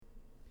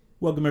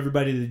Welcome,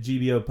 everybody, to the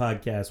GBO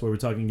podcast, where we're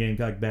talking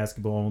Gamecock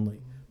basketball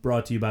only.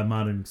 Brought to you by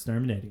Modern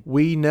Exterminating.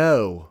 We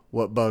know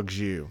what bugs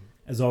you.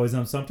 As always,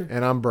 I'm Sumter.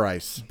 And I'm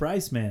Brice.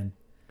 Brice, man.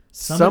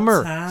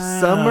 Summer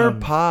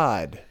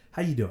pod.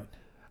 How you doing?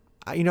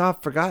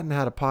 I've forgotten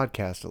how to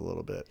podcast a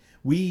little bit.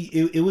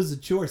 It was a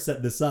chore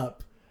setting this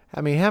up.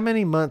 I mean, how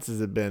many months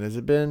has it been? Has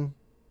it been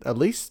at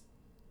least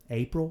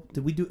April?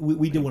 Did we do?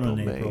 We did one on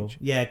April. May.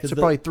 Yeah, because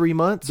probably 3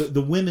 months.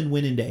 The women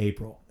went into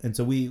April, and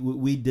so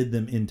we did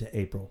them into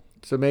April.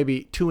 So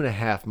maybe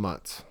 2.5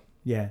 months.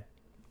 Yeah.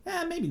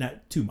 Maybe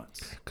not 2 months.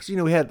 Because,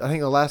 we had, I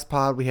think the last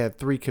pod, we had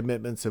 3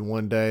 commitments in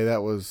one day.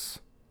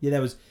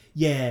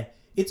 Yeah,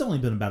 it's only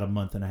been about a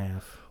month and a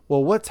half.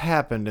 Well, what's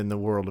happened in the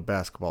world of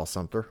basketball,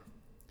 Sumter?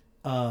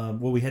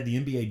 We had the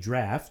NBA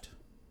draft.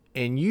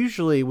 And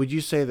usually, would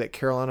you say that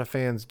Carolina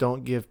fans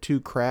don't give 2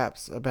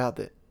 craps about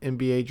the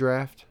NBA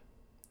draft?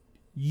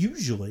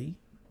 Usually,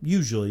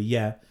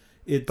 yeah.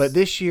 But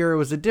this year, it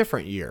was a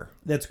different year.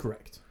 That's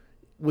correct.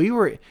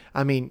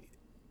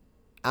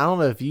 I don't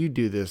know if you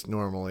do this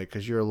normally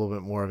because you're a little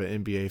bit more of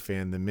an NBA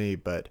fan than me,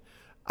 but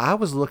I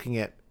was looking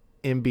at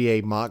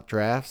NBA mock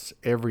drafts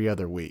every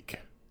other week.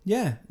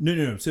 Yeah.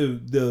 No. So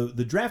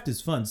the draft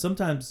is fun.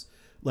 Sometimes,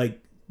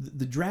 like,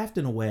 the draft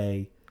in a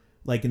way,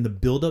 like in the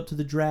build-up to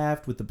the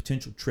draft with the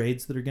potential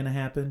trades that are going to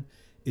happen,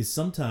 is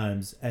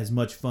sometimes as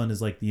much fun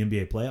as, like, the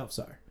NBA playoffs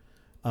are.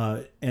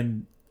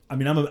 And,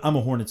 I'm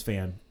a Hornets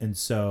fan, and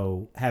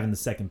so having the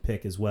second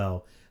pick as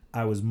well,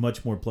 I was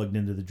much more plugged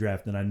into the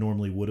draft than I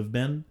normally would have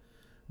been.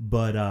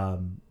 But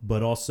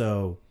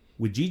also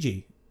with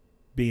Gigi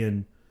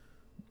being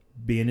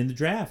in the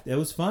draft, it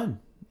was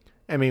fun.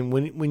 I mean,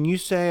 when you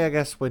say, I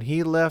guess when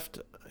he left,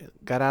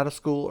 got out of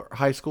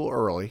high school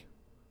early,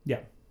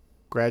 yeah,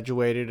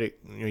 graduated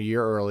a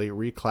year early,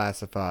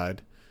 reclassified.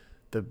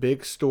 The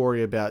big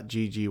story about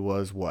Gigi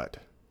was what?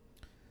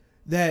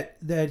 That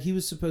he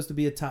was supposed to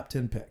be a top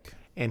 10 pick,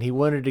 and he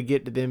wanted to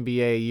get to the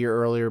NBA a year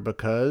earlier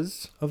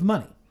because of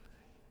money.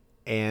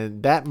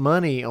 And that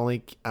money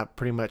only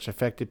pretty much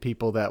affected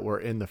people that were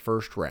in the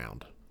first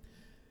round.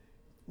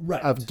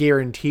 Right. Of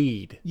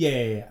guaranteed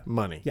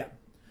money. Yeah.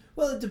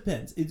 Well, it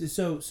depends.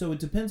 So it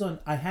depends on...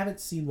 I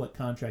haven't seen what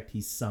contract he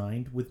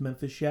signed with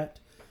Memphis yet,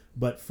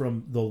 but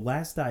from the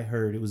last I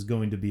heard, it was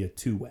going to be a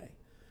two-way.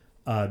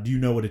 Do you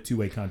know what a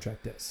two-way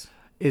contract is?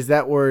 Is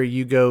that where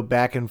you go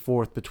back and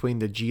forth between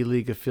the G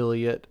League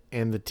affiliate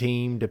and the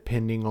team,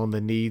 depending on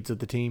the needs of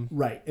the team?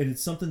 Right. And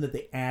it's something that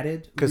they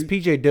added... Because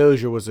P.J.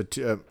 Dozier was a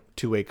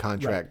two-way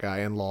contract guy,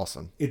 and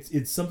Lawson.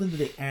 It's something that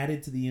they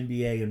added to the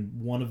NBA, and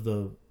one of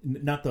the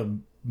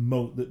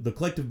the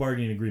collective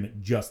bargaining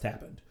agreement just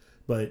happened,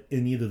 but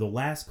in either the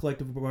last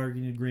collective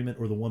bargaining agreement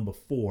or the one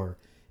before,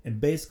 and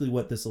basically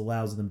what this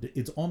allows them to,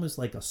 it's almost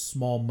like a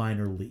small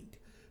minor league,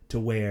 to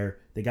where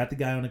they got the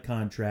guy on a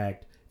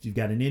contract. If you've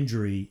got an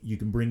injury, you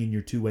can bring in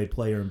your two-way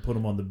player and put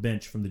him on the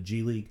bench from the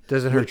G League.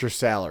 Doesn't hurt your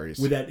salaries.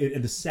 With that,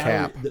 and the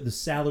salary, the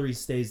salary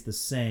stays the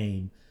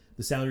same.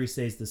 The salary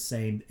stays the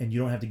same, and you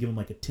don't have to give them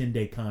like a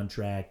 10-day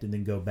contract and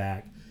then go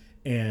back.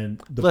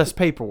 And less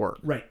paperwork.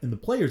 Right. And the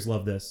players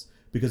love this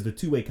because the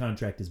two-way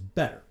contract is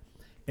better.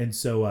 And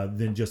so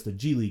than just a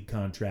G League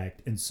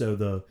contract. And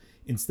so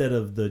instead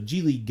of the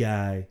G League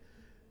guy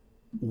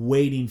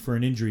waiting for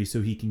an injury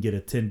so he can get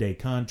a 10-day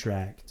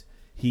contract,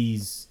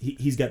 he's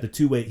got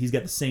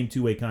the same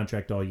two-way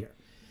contract all year.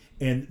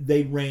 And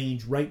they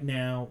range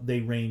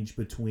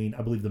between,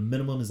 I believe the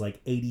minimum is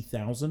like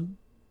 $80,000.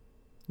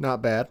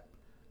 Not bad.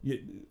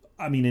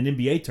 I mean, in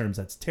NBA terms,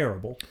 that's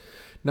terrible.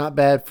 Not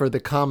bad for the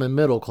common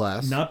middle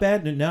class. Not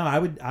bad. No, I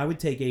would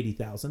take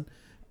 80,000.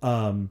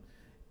 The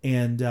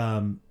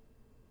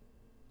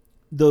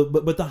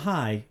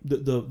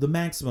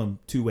maximum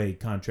two-way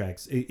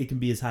contracts, it can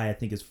be as high, I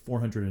think, as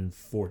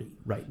 440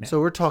 right now. So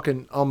we're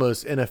talking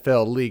almost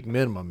NFL league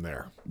minimum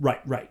there.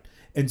 Right.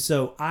 And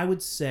so I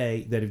would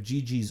say that if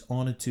Gigi's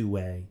on a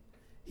two-way,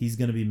 he's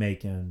going to be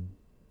making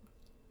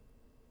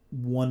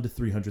 $100,000 to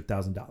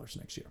 $300,000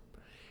 next year.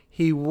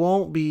 He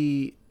won't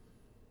be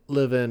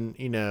living,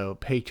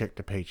 paycheck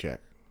to paycheck.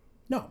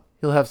 No.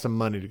 He'll have some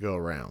money to go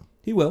around.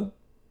 He will.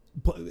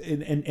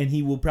 And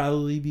he will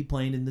probably be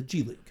playing in the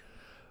G League.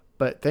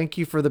 But thank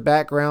you for the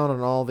background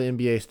on all the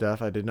NBA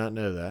stuff. I did not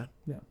know that.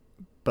 Yeah.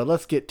 But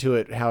let's get to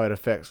it, how it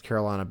affects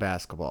Carolina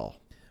basketball.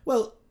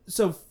 Well,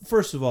 so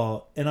first of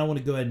all, and I want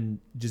to go ahead and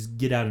just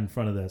get out in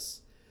front of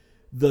this,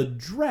 the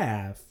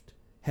draft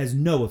has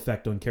no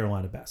effect on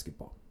Carolina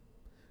basketball.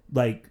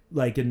 I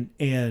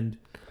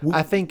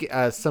think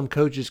some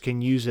coaches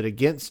can use it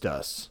against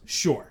us.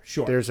 Sure.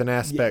 There's an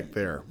aspect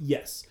there.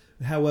 Yes.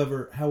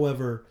 However,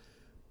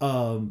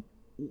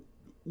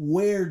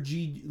 where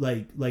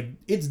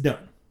it's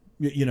done.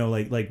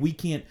 We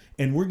can't,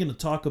 and we're going to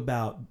talk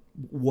about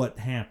what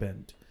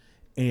happened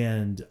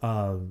and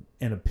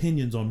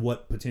opinions on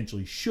what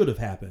potentially should have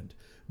happened.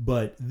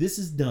 But this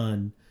is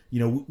done.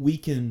 We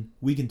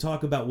can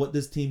talk about what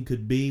this team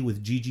could be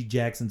with Gigi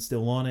Jackson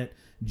still on it,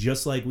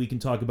 just like we can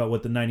talk about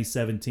what the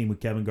 97 team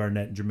with Kevin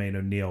Garnett and Jermaine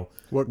O'Neal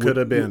could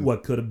have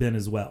been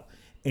as well.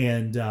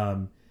 And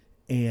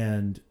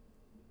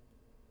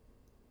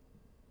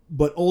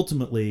but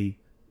ultimately,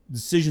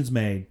 decisions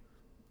made.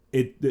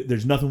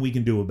 There's nothing we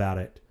can do about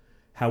it.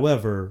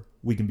 However,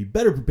 we can be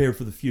better prepared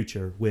for the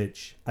future,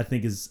 which I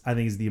think is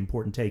the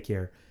important take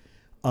here.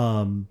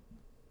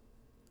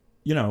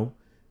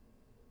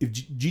 If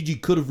Gigi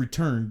could have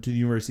returned to the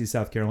University of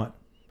South Carolina,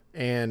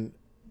 and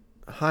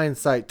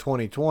hindsight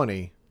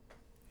 2020,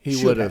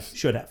 he would have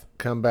should have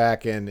come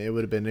back, and it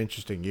would have been an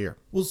interesting year.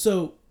 Well,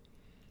 so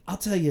I'll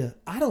tell you,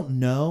 I don't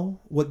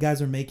know what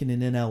guys are making in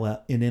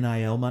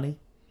NIL money,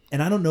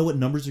 and I don't know what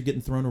numbers are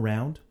getting thrown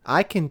around.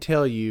 I can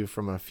tell you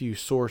from a few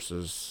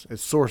sources.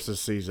 It's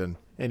sources season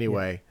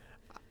anyway.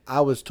 Yeah.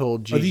 I was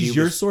told Gigi. Are these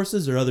your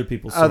sources or other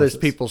people's sources?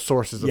 Other people's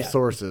sources of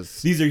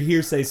sources. These are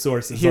hearsay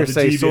sources.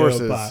 Hearsay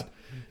sources.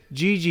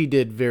 Gigi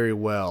did very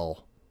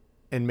well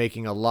in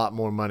making a lot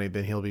more money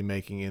than he'll be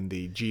making in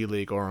the G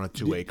League or on a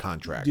two-way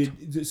contract.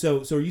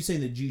 So are you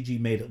saying that Gigi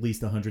made at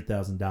least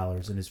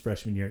 $100,000 in his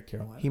freshman year at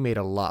Carolina? He made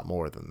a lot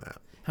more than that.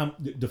 How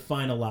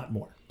define a lot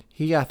more?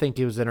 I think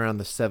he was in around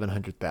the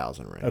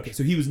 700,000 range. Okay,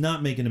 so he was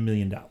not making $1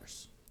 million.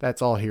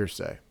 That's all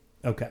hearsay.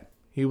 Okay.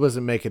 He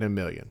wasn't making $1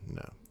 million.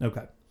 No.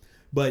 Okay,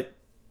 but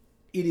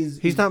it is.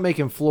 He's not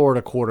making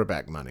Florida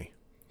quarterback money.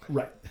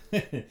 Right.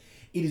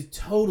 It is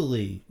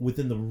totally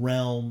within the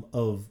realm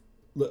of,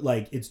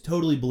 like, it's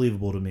totally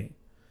believable to me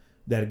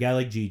that a guy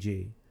like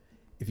Gigi,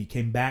 if he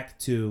came back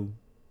to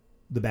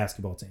the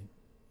basketball team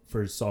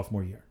for his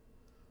sophomore year,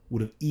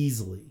 would have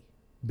easily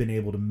been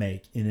able to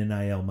make in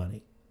NIL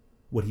money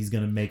what he's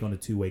going to make on a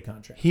two-way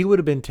contract. He would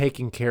have been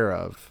taken care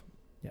of.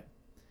 Yeah.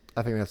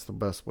 I think that's the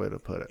best way to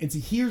put it. And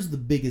see, here's the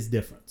biggest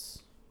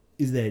difference,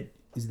 is that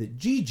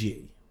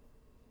Gigi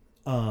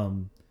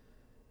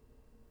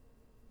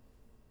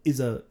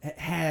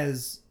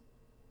has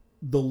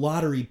the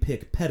lottery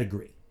pick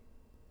pedigree.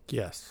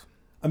 Yes.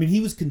 I mean, he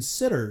was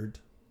considered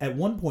at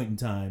one point in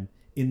time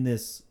in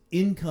next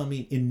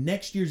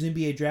year's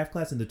NBA draft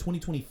class, in the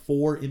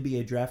 2024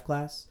 NBA draft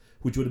class,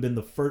 which would have been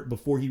the first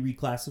before he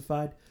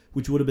reclassified,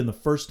 which would have been the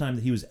first time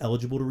that he was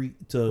eligible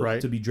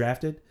to be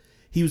drafted.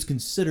 He was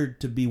considered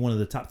to be one of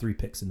the top 3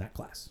 picks in that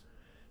class.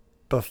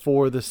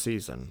 Before the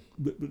season.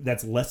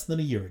 That's less than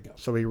a year ago.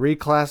 So he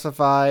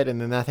reclassified,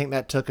 and then I think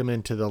that took him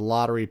into the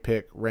lottery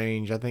pick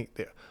range. I think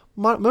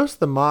most of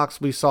the mocks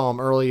we saw him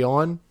early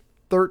on,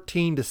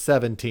 13 to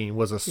 17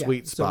 was a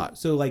sweet spot.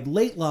 So like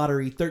late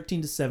lottery,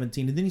 13 to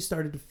 17, and then he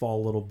started to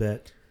fall a little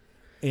bit.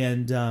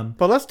 And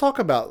but let's talk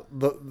about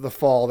the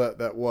fall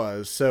that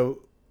was.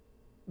 So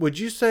would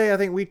you say, I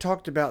think we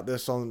talked about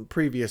this on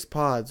previous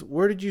pods,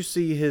 where did you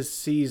see his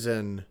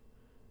season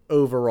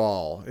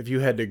overall, if you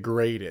had to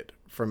grade it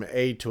from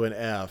A to an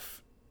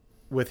F,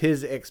 with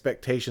his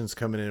expectations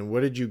coming in?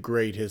 What did you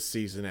grade his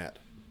season at?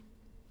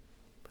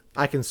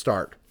 I can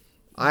start.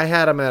 I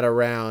had him at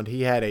around,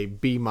 he had a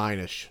B-.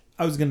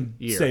 I was going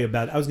to say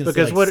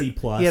C+.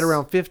 He had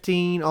around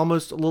 15,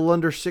 almost a little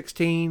under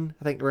 16,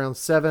 I think around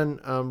 7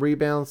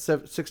 rebounds,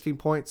 16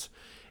 points.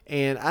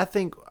 And I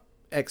think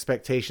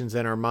expectations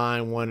in our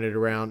mind wanted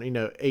around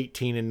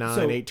 18 and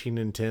 9, 18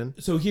 and 10.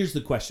 So here's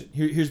the question.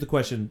 Here's the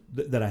question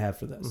that I have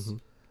for this.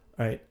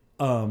 Mm-hmm. All right.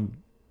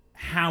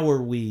 How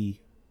are we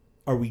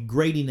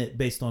grading it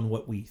based on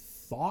what we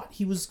thought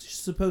he was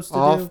supposed to do?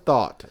 Off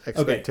thought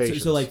expectations. Okay.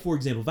 So like, for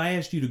example, if I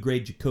asked you to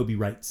grade Jacoby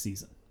Wright's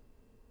season,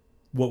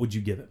 what would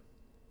you give him?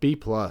 B+.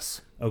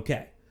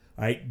 Okay.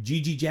 All right.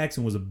 Gigi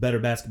Jackson was a better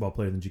basketball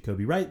player than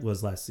Jacoby Wright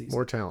was last season.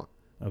 More talent.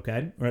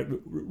 Okay.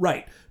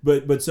 Right.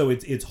 But so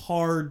it's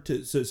hard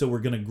to so we're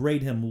gonna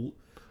grade him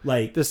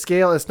like the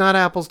scale. It's not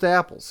apples to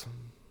apples.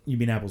 You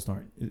mean apples to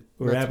oranges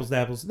or apples to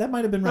apples? That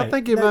might have been right. I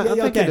think it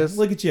is.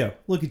 Look at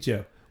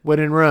you. When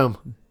in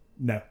Rome.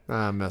 No.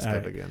 I messed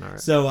up again. All right.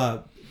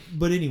 So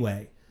but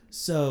anyway,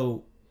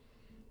 so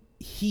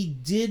he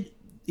did.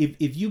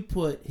 If you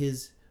put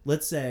his,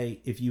 let's say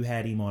if you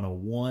had him on a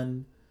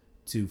 1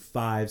 to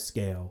 5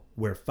 scale,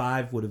 where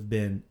 5 would have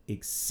been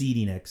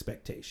exceeding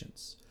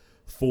expectations,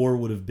 4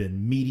 would have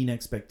been meeting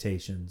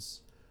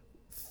expectations,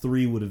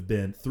 3,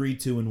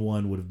 2, and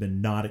 1 would have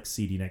been not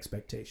exceeding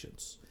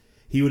expectations.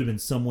 He would have been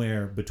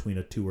somewhere between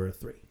a 2 or a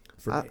 3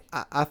 for me.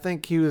 I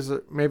think he was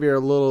maybe a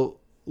little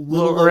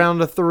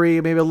around a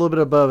 3, maybe a little bit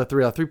above a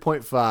 3,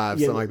 3.5,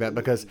 something like that.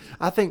 Because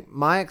I think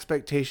my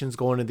expectations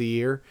going into the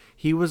year,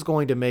 he was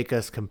going to make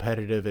us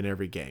competitive in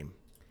every game.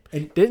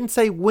 And didn't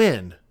say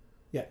win.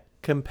 Yeah.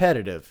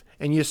 Competitive.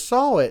 And you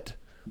saw it,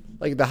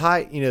 like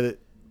the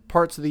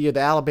parts of the year, the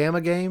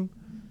Alabama game,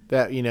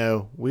 that,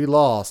 we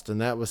lost,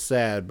 and that was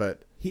sad.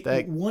 But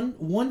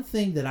one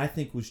thing that I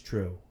think was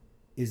true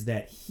is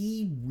that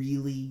he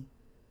really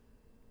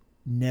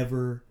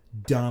never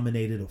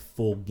dominated a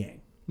full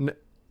game.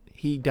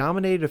 He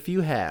dominated a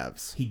few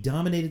halves. He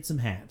dominated some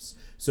halves.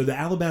 So the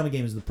Alabama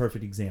game is the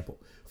perfect example.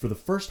 For the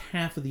first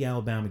half of the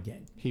Alabama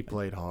game, he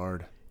played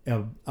hard,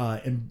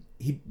 and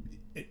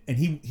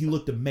he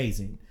looked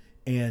amazing.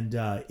 And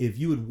if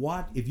you were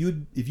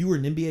an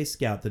NBA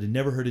scout that had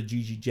never heard of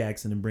Gigi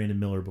Jackson and Brandon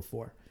Miller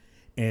before,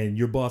 and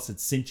your boss had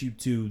sent you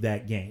to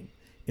that game,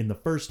 in the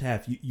first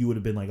half, you would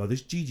have been like, oh,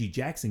 this G.G.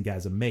 Jackson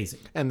guy's amazing.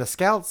 And the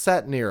scouts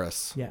sat near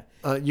us. Yeah.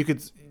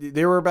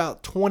 There were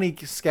about 20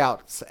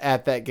 scouts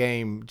at that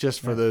game just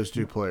for those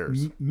two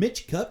players.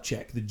 Mitch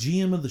Kupchak, the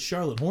GM of the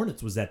Charlotte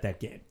Hornets, was at that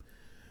game.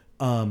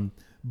 Who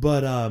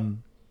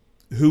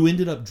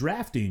ended up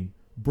drafting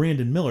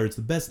Brandon Miller. It's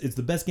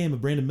the best game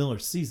of Brandon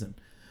Miller's season.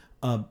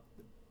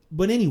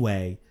 But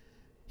anyway,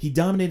 he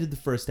dominated the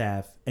first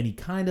half, and he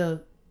kind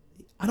of,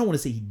 I don't want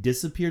to say he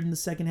disappeared in the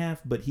second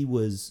half, but he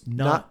was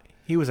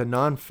He was a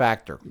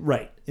non-factor.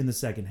 Right, in the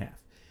second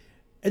half.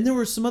 And there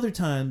were some other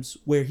times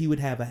where he would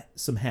have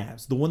some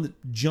halves. The one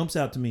that jumps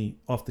out to me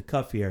off the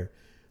cuff here,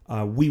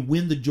 we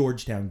win the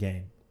Georgetown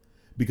game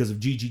because of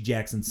G.G.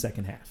 Jackson's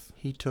second half.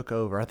 He took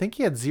over. I think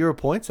he had 0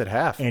 points at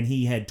half. And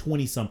he had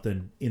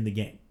 20-something in the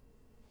game.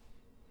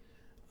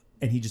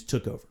 And he just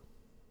took over.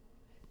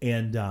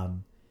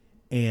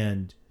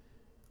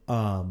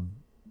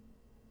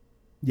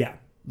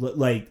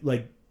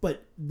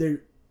 But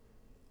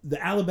the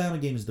Alabama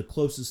game is the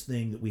closest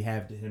thing that we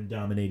have to him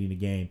dominating a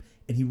game,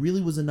 and he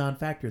really was a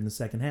non-factor in the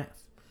second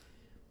half.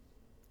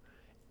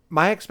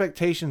 My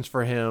expectations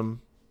for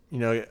him,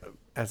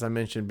 as I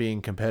mentioned,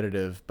 being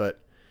competitive, but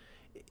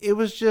it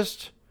was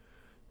just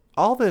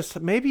all this.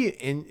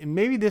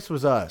 Maybe this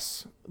was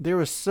us. There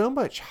was so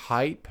much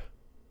hype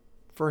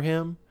for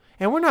him,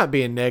 and we're not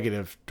being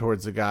negative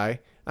towards the guy.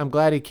 I'm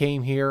glad he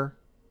came here.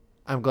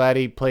 I'm glad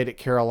he played at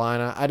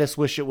Carolina. I just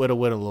wish it would have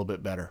went a little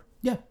bit better.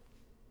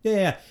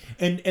 Yeah.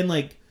 And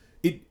like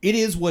it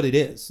is what it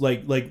is.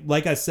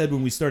 Like I said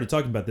when we started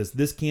talking about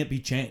this can't be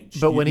changed.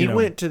 But when he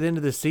went to the end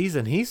of the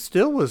season, he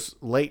still was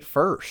late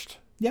first.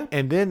 Yeah.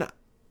 And then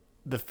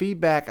the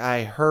feedback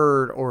I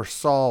heard or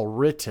saw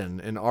written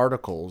in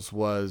articles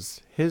was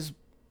his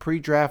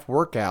pre-draft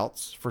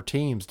workouts for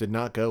teams did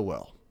not go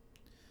well.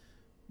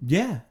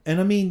 Yeah.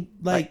 And I mean,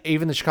 like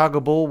even the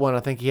Chicago Bull one, I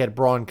think he had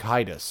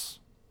bronchitis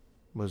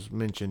was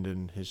mentioned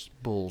in his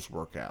Bulls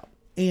workout.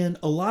 And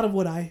a lot of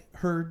what I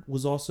heard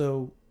was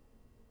also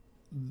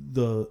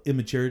the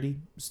immaturity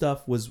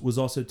stuff was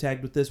also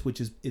tagged with this, which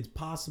is it's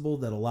possible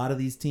that a lot of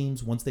these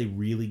teams, once they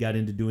really got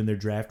into doing their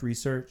draft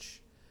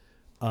research,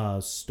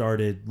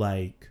 started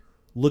like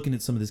looking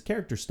at some of this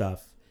character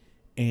stuff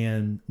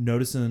and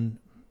noticing,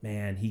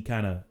 man, he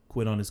kind of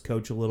quit on his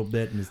coach a little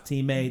bit and his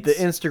teammates.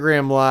 The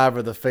Instagram Live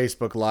or the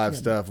Facebook Live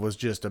stuff was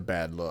just a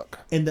bad look.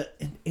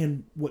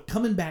 And what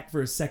coming back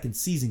for a second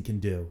season can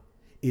do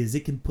is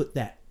it can put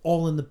that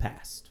all in the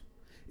past.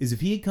 Is if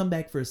he had come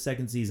back for a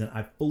second season,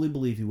 I fully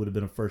believe he would have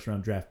been a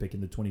first-round draft pick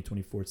in the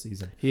 2024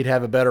 season. He'd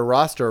have a better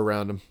roster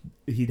around him.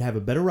 He'd have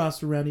a better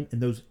roster around him,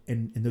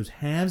 and those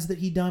halves that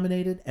he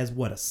dominated as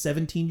what, a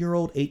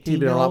 17-year-old, 18-year-old. He'd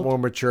been a lot more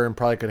mature and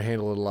probably could have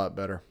handled it a lot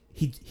better.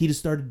 He'd have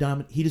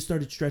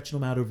started stretching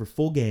them out over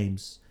full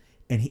games,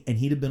 and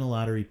he'd have been a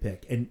lottery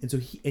pick. And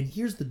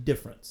here's the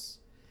difference,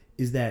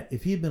 is that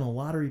if he had been a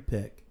lottery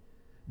pick,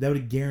 that would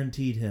have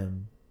guaranteed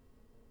him,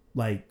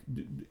 like,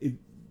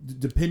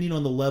 depending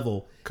on the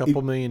level,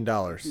 $2 million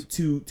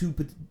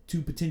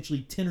to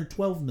potentially $10 or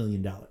 $12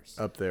 million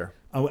up there.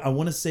 I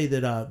want to say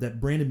that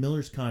Brandon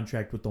Miller's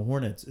contract with the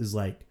Hornets is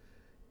like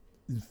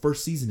the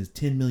first season is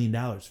 $10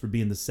 million for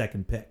being the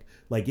second pick.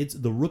 Like it's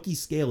the rookie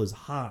scale is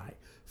high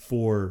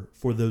for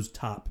those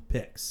top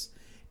picks,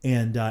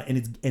 and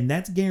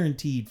that's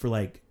guaranteed for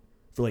like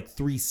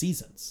 3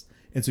 seasons.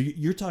 And so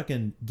you're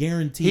talking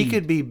guaranteed. He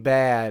could be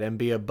bad and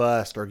be a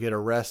bust or get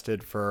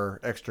arrested for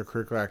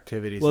extracurricular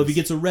activities. Well, if he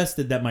gets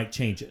arrested, that might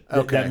change it.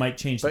 Okay. That might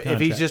change the contract.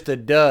 But if he's just a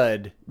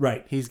dud,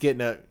 right, he's getting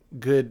a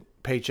good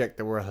paycheck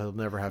to where he'll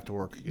never have to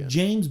work again.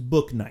 James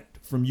Bouknight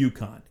from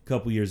UConn a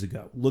couple years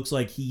ago looks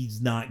like he's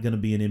not going to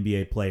be an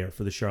NBA player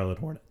for the Charlotte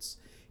Hornets.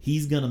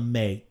 He's going to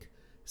make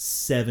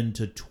 $7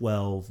 to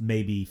 $12,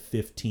 maybe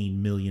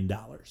 $15 million.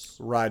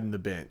 Riding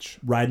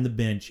the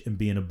bench and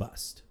being a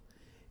bust.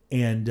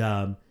 And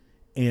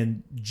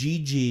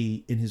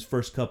GG in his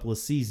first couple of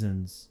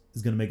seasons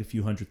is going to make a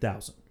few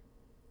 $100,000.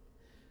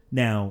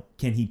 Now,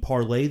 can he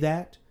parlay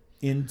that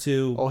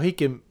into? Oh, he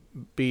can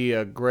be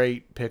a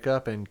great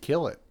pickup and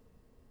kill it.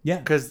 Yeah,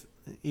 because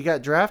he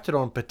got drafted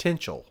on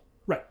potential.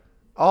 Right.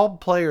 All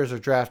players are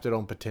drafted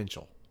on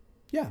potential.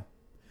 Yeah,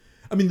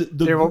 I mean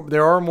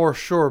there are more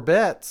sure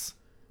bets.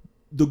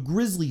 The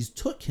Grizzlies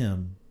took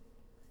him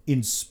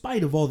in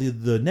spite of all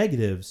the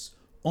negatives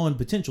on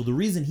potential. The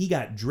reason he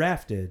got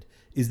drafted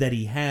is that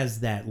he has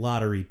that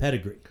lottery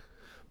pedigree.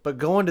 But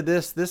going to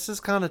this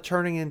is kind of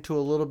turning into a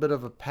little bit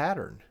of a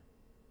pattern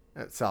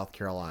at South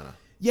Carolina.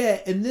 Yeah,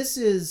 and this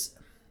is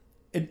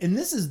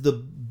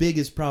the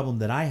biggest problem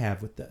that I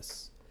have with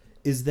this,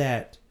 is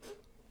that,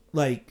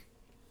 like,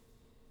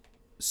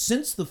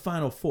 since the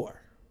Final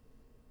Four,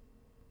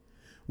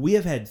 we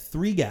have had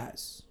 3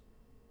 guys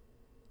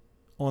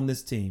on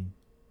this team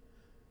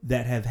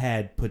that have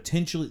had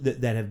potentially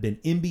that have been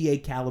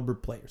NBA caliber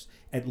players,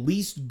 at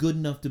least good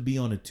enough to be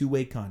on a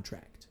 2-way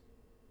contract.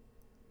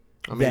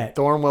 I mean,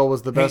 Thornwell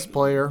was the best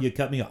player. You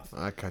cut me off.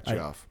 I cut you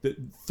off. The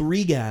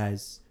 3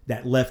 guys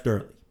that left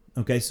early.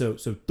 Okay, so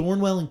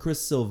Thornwell and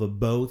Chris Silva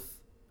both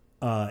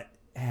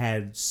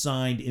had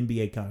signed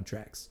NBA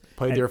contracts,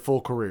 Played their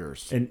full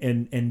careers.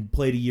 and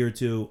played a year or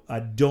two. I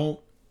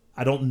don't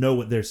know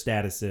what their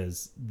status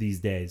is these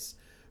days,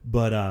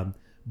 but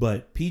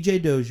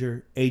PJ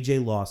Dozier,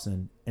 AJ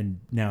Lawson, and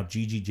now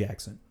Gigi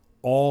Jackson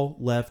all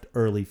left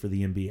early for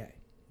the NBA,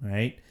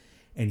 right?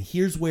 And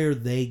here's where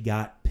they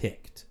got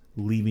picked,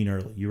 leaving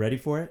early. You ready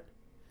for it?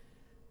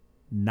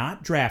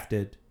 Not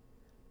drafted,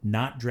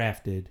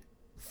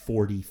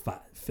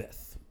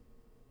 45th.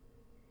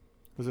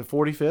 Was it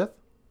 45th?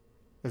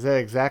 Is that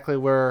exactly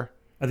where?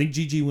 I think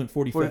GG went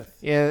 45th.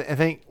 Yeah, I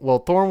think. Well,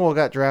 Thornwell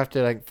got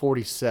drafted like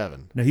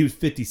 47. No, he was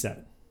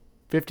 57.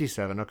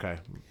 57. Okay.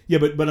 Yeah,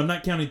 but I'm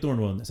not counting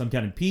Thornwell in this. I'm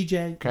counting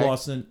PJ, Okay.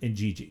 Lawson, and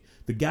GG,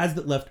 the guys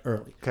that left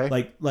early.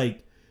 Okay.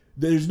 Like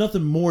there's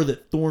nothing more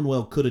that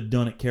Thornwell could have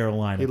done at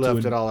Carolina. He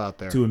left it all out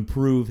there to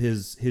improve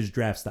his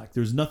draft stock.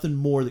 There's nothing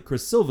more that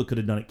Chris Silva could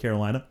have done at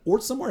Carolina or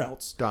somewhere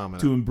else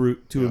Dominant.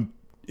 to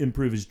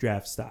improve his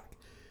draft stock.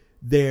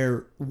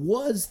 There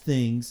was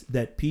things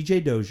that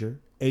PJ Dozier,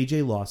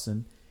 AJ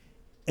Lawson,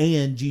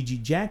 and Gigi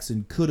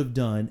Jackson could have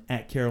done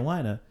at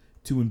Carolina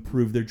to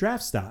improve their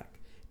draft stock.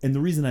 And the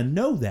reason I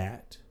know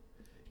that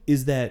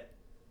is that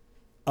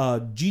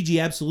Gigi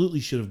absolutely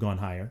should have gone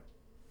higher.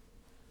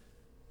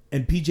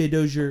 And PJ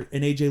Dozier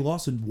and AJ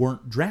Lawson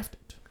weren't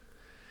drafted.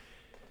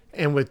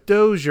 And with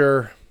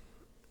Dozier,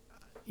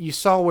 you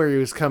saw where he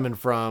was coming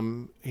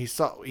from.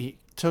 He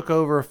took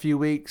over a few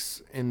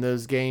weeks in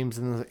those games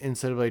in the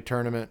NCAA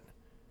tournament.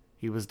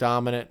 He was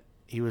dominant.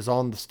 He was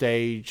on the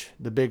stage,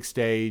 the big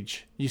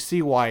stage. You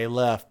see why he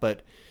left,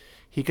 but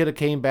he could have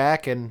came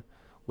back and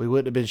we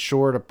wouldn't have been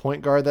short a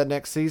point guard that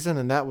next season,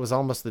 and that was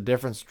almost the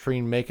difference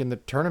between making the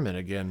tournament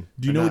again.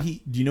 Do you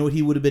know what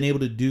he would have been able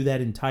to do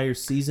that entire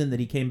season that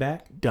he came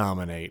back?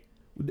 Dominate.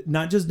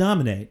 Not just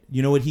dominate.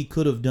 You know what he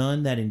could have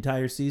done that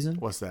entire season?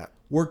 What's that?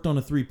 Worked on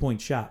a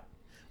 3-point shot.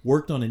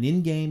 Worked on an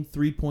in-game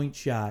 3-point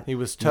shot. He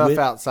was tough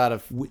outside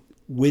of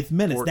with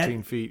minutes.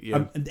 14 feet,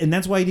 yeah. And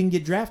that's why he didn't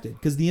get drafted,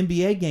 because the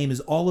NBA game is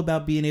all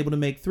about being able to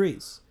make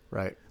threes.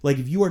 Right. Like,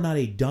 if you are not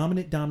a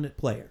dominant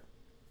player,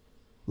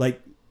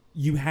 like,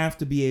 you have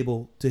to be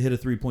able to hit a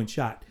 3-point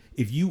shot.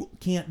 If you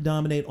can't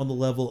dominate on the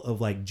level of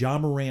like Ja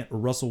Morant or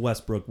Russell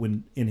Westbrook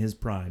when in his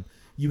prime,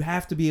 you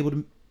have to be able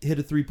to hit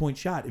a 3-point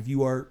shot if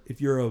you're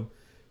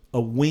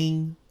a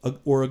wing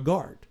or a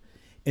guard.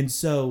 And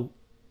so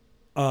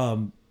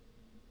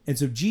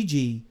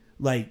PJ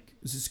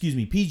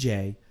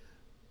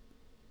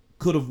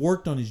could have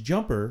worked on his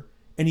jumper,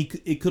 and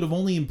it could have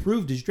only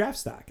improved his draft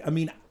stock. I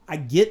mean, I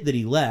get that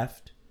he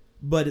left,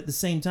 but at the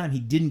same time he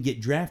didn't get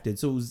drafted.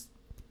 So it was,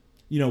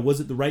 was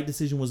it the right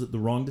decision? Was it the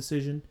wrong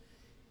decision?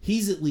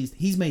 He's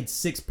made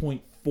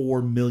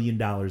 $6.4 million in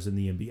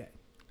the NBA.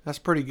 That's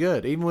pretty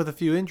good, even with a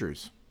few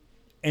injuries.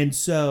 And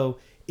so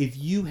if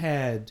you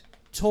had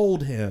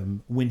told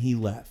him when he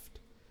left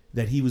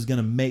that he was going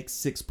to make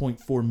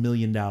 $6.4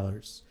 million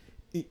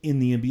in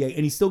the NBA,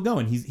 and he's still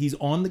going. He's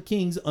on the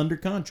Kings under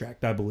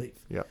contract, I believe.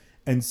 Yeah.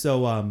 And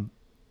so,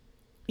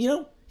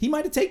 he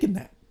might have taken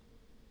that.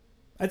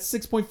 That's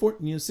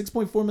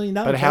 $6.4 million.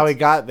 But how he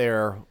got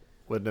there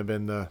wouldn't have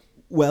been the...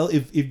 Well,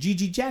 if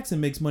Gigi Jackson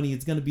makes money,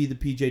 it's going to be the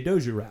PJ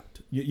Dozier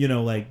route.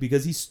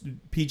 Because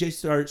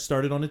PJ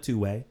started on a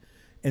 2-way,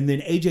 and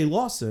then AJ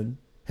Lawson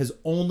has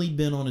only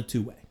been on a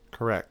 2-way.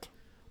 Correct.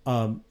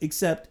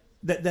 Except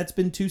that's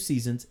been 2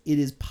 seasons. It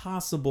is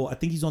possible. I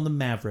think he's on the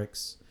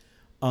Mavericks,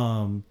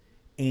 and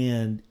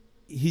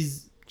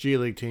he's G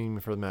League team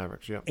for the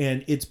Mavericks. Yeah.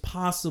 And it's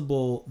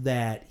possible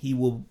that he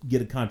will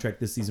get a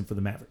contract this season for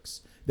the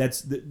Mavericks.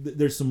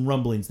 There's some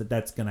rumblings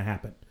that's going to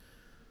happen.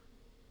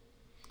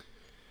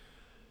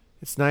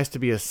 It's nice to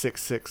be a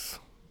 6'6"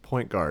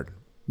 point guard.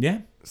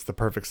 Yeah. It's the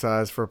perfect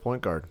size for a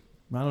point guard.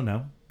 I don't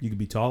know. You could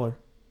be taller.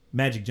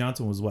 Magic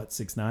Johnson was what,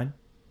 6'9"?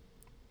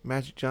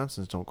 Magic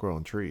Johnsons don't grow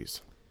on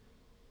trees.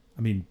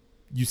 I mean,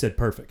 you said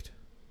perfect.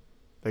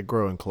 They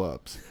grow in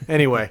clubs.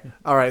 Anyway,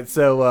 all right.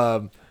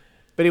 So,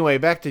 but anyway,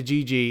 back to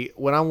Gigi.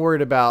 What I'm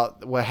worried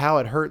about, how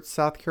it hurts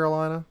South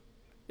Carolina,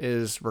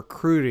 is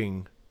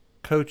recruiting.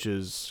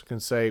 Coaches can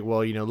say,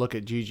 well, look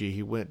at Gigi.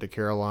 He went to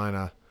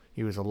Carolina.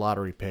 He was a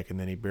lottery pick, and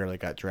then he barely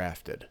got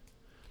drafted.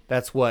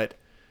 That's what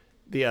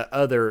the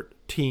other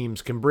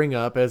teams can bring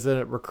up as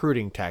a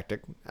recruiting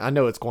tactic. I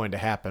know it's going to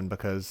happen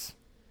because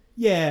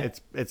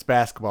it's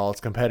basketball,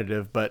 it's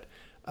competitive, but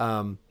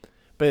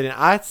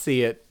I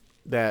see it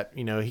that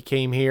he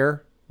came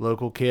here,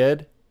 local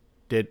kid,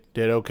 did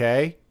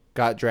okay,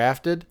 got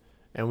drafted,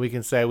 and we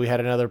can say we had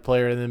another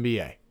player in the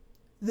NBA.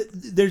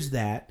 There's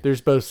that.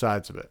 There's both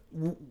sides of it.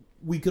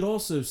 We could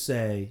also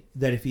say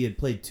that if he had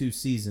played 2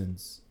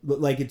 seasons,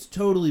 like, it's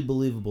totally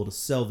believable to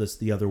sell this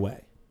the other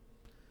way.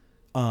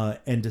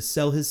 And to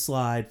sell his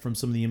slide from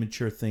some of the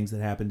immature things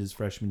that happened his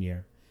freshman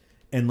year.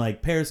 And,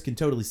 like, Paris can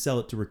totally sell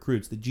it to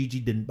recruits that Gigi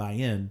didn't buy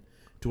in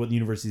to what the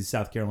University of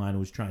South Carolina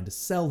was trying to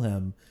sell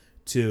him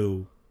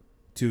to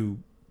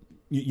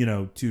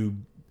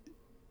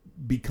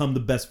become the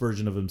best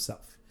version of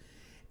himself.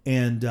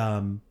 And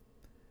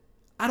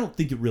I don't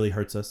think it really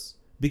hurts us,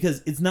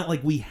 because it's not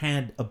like we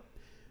had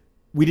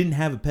we didn't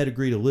have a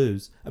pedigree to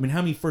lose. I mean,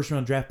 how many first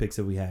round draft picks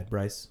have we had,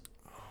 Bryce?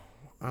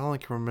 I only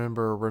can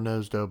remember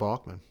Renault's Doe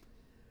Bachman.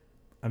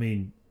 I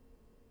mean,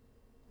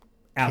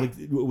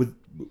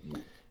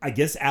 I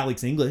guess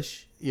Alex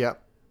English.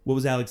 Yep. What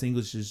was Alex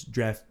English's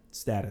draft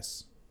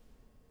status?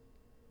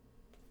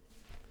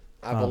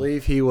 I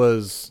believe he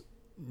was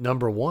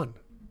number 1.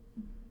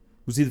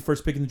 Was he the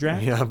first pick in the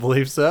draft? Yeah, I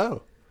believe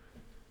so.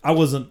 I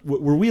wasn't.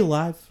 Were we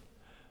alive?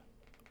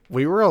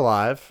 We were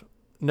alive.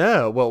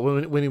 No, well,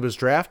 when he was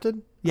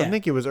drafted, Yeah. I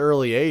think it was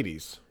early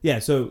 80s. Yeah.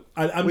 So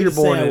I'm We gonna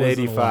were born say I in wasn't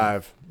 85.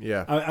 alive.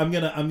 Yeah. I'm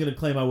gonna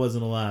claim I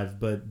wasn't alive,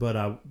 but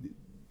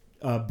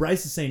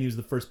Bryce is saying he was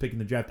the first pick in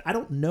the draft. I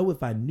don't know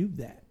if I knew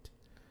that.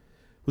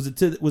 Was it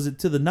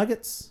to the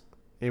Nuggets?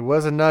 He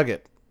was a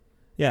Nugget.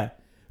 Yeah,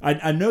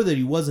 I know that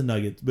he was a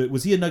Nugget, but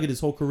was he a Nugget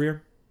his whole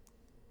career?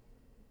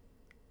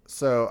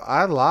 So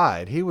I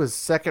lied. He was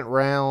second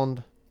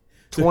round,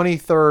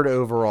 23rd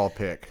overall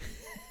pick.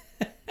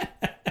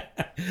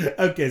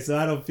 Okay, so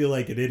I don't feel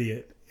like an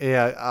idiot.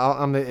 Yeah,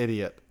 I'm the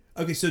idiot.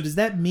 Okay, so does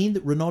that mean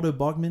that Ronaldo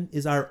Bachman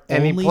is our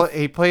And only?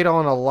 he played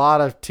on a lot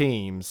of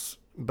teams,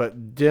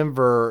 but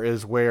Denver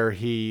is where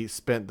he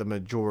spent the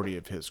majority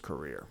of his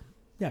career.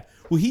 Yeah.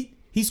 Well,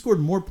 he scored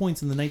more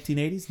points in the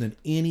 1980s than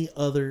any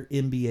other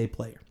NBA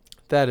player.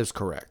 That is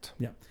correct.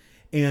 Yeah.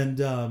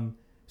 And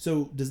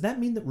so does that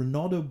mean that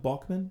Ronaldo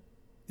Bachman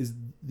is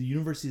the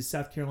University of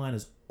South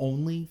Carolina's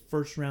only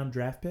first-round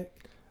draft pick?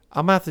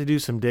 I'm going to have to do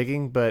some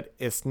digging, but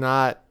it's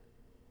not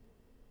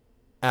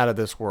out of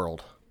this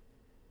world.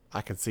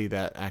 I can see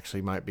that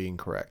actually might be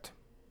incorrect.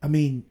 I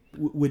mean,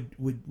 would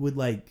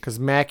like... Because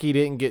Mackey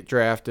didn't get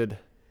drafted.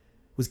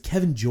 Was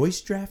Kevin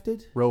Joyce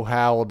drafted? Roe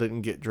Howell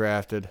didn't get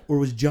drafted. Or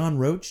was John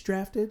Roach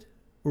drafted?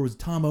 Or was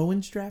Tom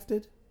Owens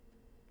drafted?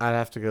 I'd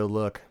have to go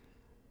look.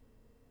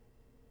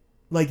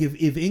 Like,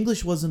 if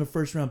English wasn't a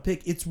first-round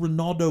pick, it's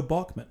Ronaldo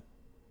Bachman.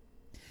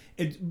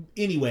 And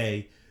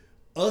anyway,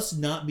 us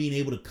not being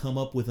able to come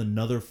up with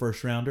another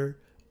first-rounder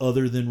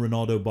other than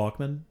Ronaldo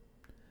Bachman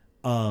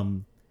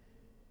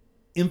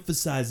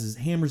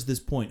hammers this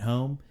point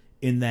home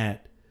in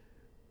that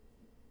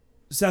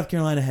South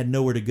Carolina had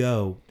nowhere to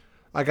go.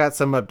 I got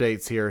some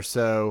updates here.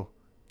 So,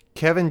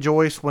 Kevin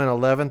Joyce went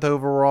 11th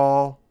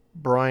overall.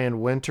 Brian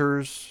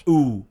Winters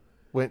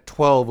went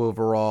 12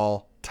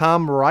 overall.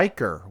 Tom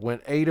Riker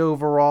went 8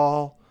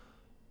 overall.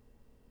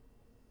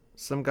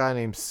 Some guy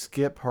named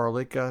Skip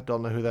Harlika.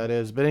 Don't know who that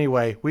is. But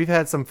anyway, we've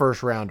had some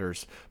first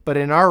rounders. But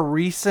in our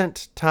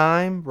recent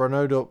time,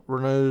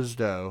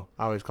 Ronaldo,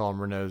 I always call him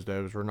Ronaldo.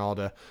 It was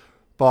Ronaldo.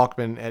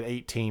 Bachman at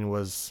 18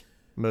 was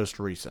most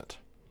recent.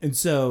 And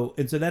so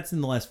that's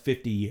in the last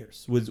 50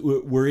 years.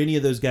 Were any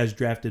of those guys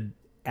drafted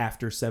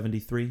after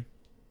 73?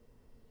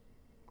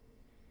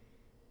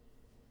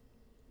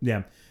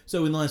 Yeah.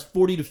 So in the last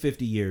 40 to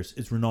 50 years,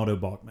 it's Ronaldo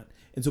Bachman.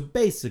 And so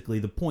basically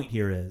the point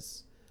here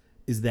is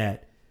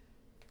that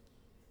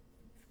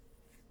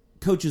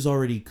coaches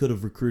already could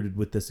have recruited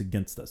with this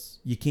against us.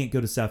 You can't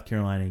go to South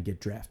Carolina and get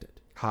drafted.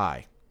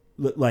 High.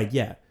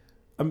 Yeah.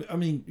 I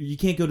mean, you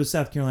can't go to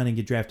South Carolina and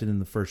get drafted in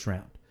the first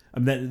round. I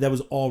mean, that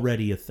was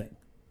already a thing.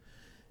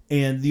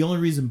 And the only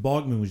reason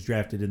Bachman was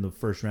drafted in the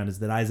first round is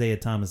that Isaiah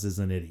Thomas is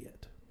an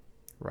idiot.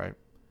 Right.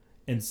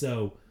 And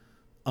so,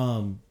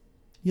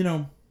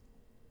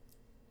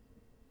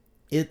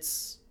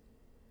 it's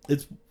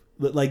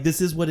like,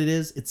 this is what it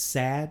is. It's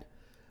sad.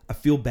 I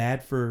feel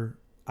bad for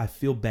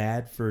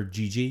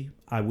Gigi.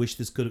 I wish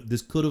this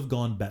could have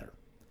gone better.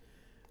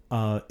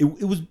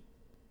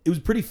 It was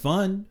pretty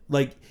fun.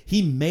 Like,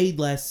 he made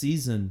last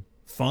season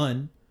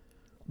fun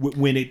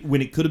when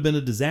it could have been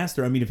a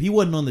disaster. I mean, if he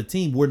wasn't on the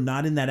team, we're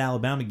not in that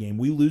Alabama game.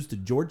 We lose to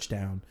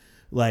Georgetown.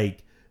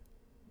 Like,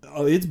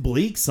 it's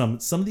bleak. Some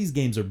of these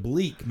games are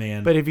bleak,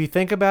 man. But if you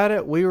think about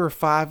it, we were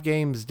 5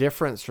 games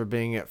difference for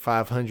being at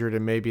 500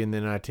 and maybe in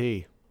the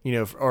NIT.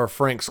 Or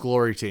Frank's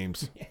glory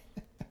teams.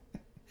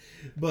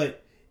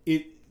 But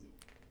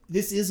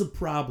this is a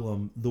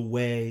problem, the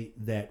way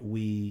that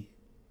we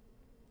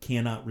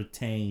cannot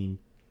retain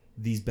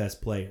these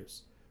best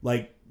players.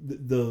 Like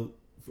the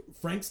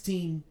Frank's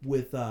team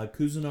with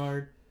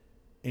Cousinard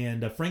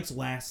and Frank's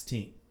last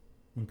team,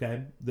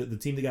 okay? The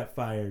team that got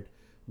fired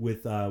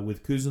with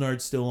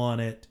Cousinard still on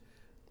it,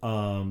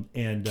 and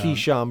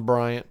Keyshawn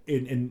Bryant.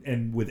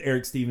 And with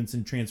Eric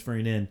Stevenson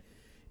transferring in.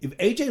 If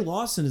AJ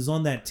Lawson is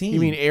on that team... You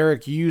mean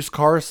Eric used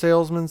car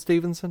salesman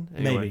Stevenson?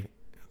 Anyway.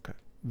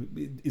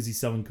 Maybe. Is he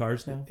selling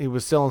cars now? He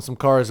was selling some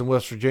cars in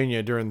West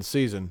Virginia during the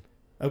season.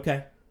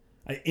 Okay.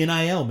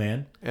 NIL,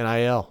 man.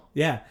 NIL.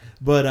 Yeah.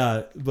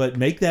 But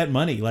make that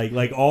money.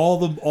 Like all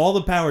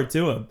the power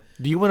to him.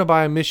 Do you want to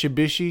buy a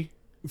Mitsubishi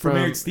from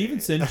Eric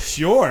Stevenson?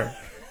 Sure.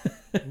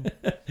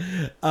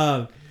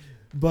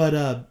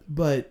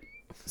 But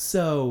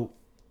so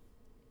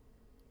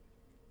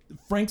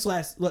Frank's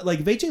last, like,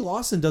 if AJ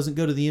Lawson doesn't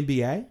go to the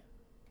NBA,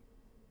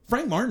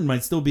 Frank Martin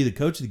might still be the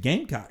coach of the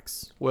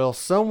Gamecocks. Well,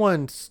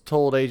 someone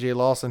told AJ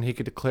Lawson he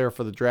could declare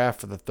for the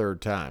draft for the 3rd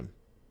time.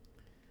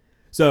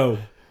 So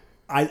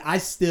I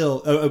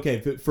still, okay,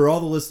 for all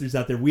the listeners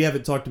out there, we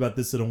haven't talked about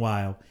this in a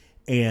while,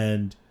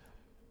 and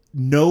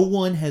No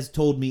one has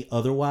told me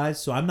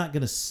otherwise, so I'm not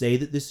going to say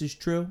that this is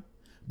true.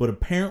 But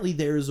apparently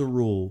there is a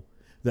rule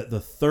that the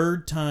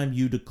third time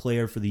you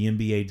declare for the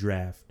NBA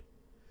draft,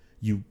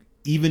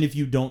 even if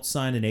you don't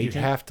sign an agent,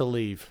 you have to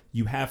leave.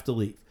 You have to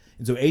leave.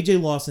 And so A.J.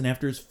 Lawson,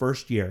 after his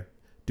first year,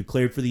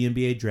 declared for the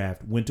NBA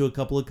draft, went to a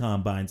couple of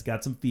combines,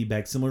 got some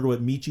feedback, similar to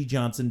what Michi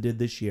Johnson did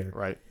this year.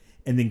 Right.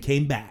 And then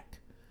came back.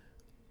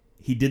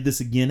 He did this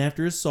again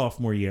after his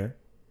sophomore year,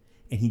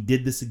 and he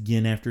did this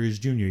again after his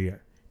junior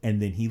year.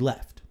 And then he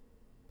left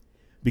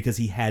because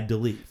he had to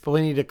leave. But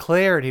when he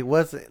declared, he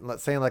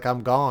wasn't saying like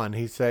I'm gone.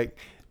 He said,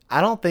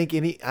 I don't think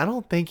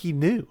he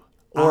knew,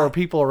 or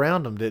people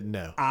around him didn't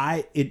know.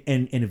 And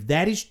if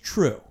that is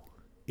true,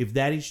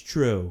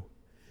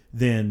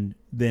 then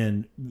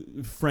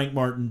Frank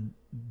Martin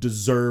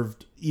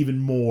deserved even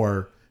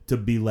more to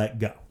be let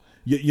go.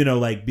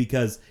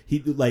 Because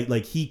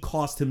he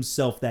cost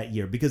himself that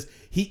year. Because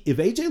if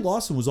AJ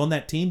Lawson was on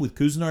that team with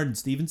Cousinard and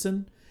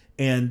Stevenson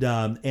and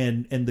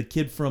the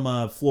kid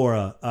from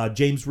Florida,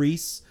 James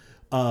Reese,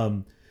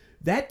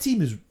 that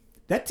team's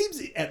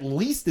at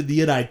least in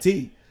the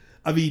NIT.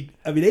 I mean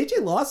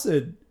AJ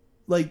Lawson,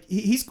 like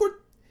he scored.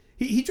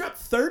 He dropped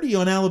 30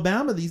 on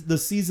Alabama the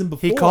season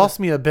before. He cost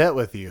me a bet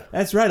with you.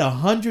 That's right,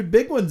 100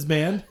 big ones,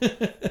 man.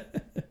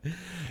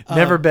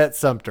 Never bet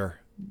Sumter.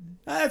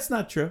 That's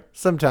not true.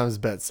 Sometimes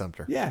bet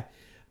Sumter. Yeah.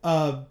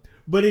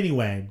 But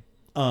anyway,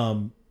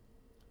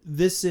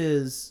 this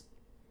is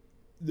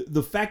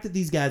the fact that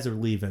these guys are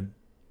leaving,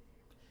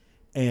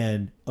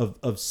 and of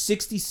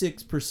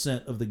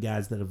 66% of the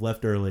guys that have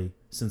left early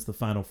since the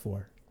Final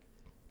Four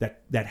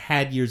that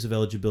had years of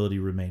eligibility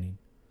remaining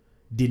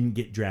didn't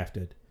get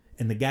drafted.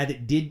 And the guy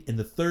that did, and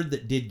the third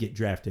that did get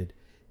drafted,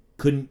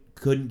 couldn't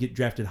get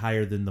drafted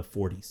higher than the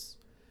 40s.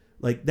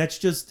 Like that's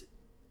just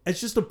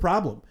a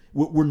problem.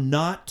 We're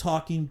not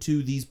talking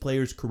to these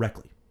players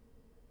correctly.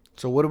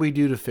 So what do we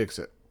do to fix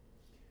it?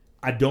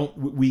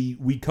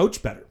 We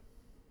coach better.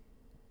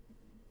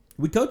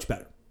 We coach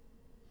better.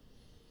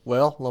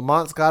 Well,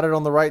 Lamont's got it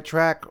on the right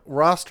track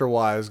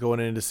roster-wise going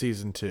into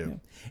season 2.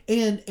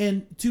 Yeah.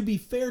 And to be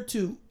fair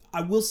to,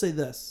 I will say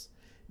this.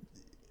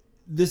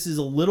 This is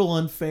a little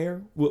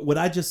unfair. What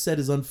I just said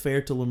is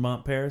unfair to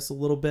Lamont Paris a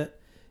little bit,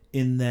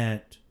 in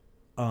that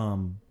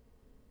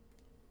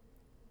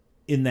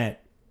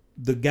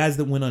the guys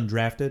that went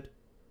undrafted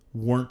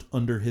weren't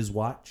under his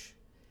watch,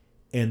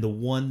 and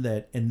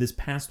this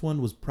past one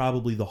was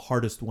probably the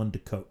hardest one to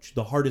coach,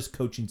 the hardest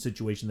coaching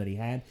situation that he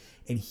had,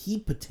 and he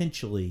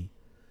potentially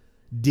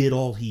did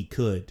all he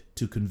could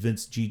to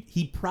convince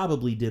he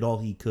probably did all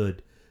he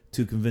could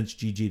to convince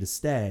Gigi to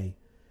stay.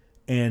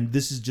 And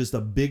this is just a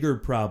bigger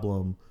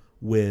problem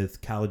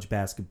with college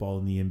basketball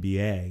in the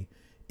NBA,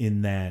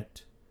 in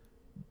that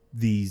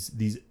these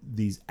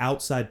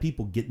outside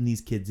people get in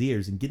these kids'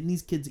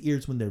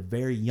 ears when they're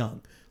very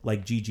young,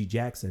 like Gigi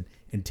Jackson,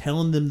 and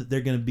telling them that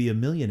they're going to be a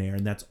millionaire,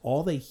 and that's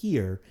all they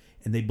hear,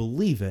 and they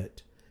believe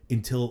it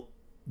until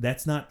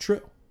that's not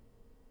true.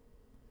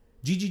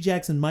 Gigi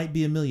Jackson might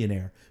be a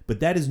millionaire, but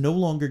that is no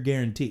longer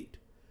guaranteed.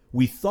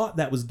 We thought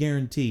that was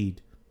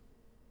guaranteed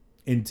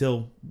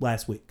until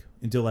last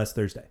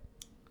Thursday.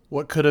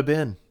 What could have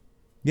been?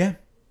 Yeah.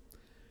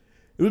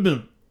 It would have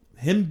been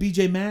him,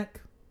 BJ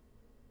Mack,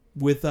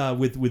 with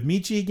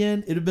Michi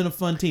again. It'd have been a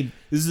fun team.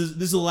 This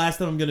is the last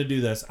time I'm going to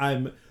do this.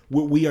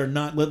 We are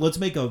not. Let's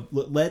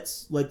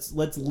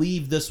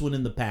leave this one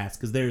in the past,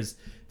 because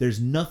there's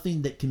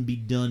nothing that can be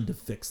done to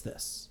fix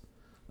this.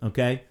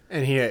 Okay.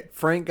 And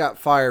Frank got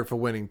fired for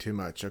winning too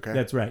much. Okay.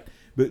 That's right.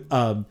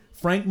 But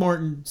Frank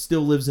Martin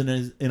still lives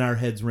in our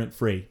heads rent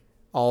free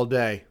all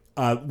day.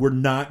 We're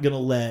not going to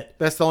let...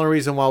 That's the only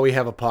reason why we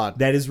have a pod.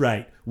 That is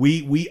right.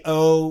 We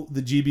owe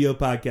the GBO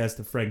podcast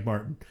to Frank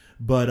Martin.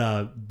 But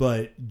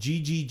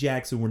GG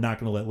Jackson, we're not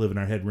going to let live in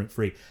our head rent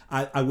free.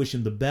 I wish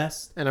him the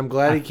best. And I'm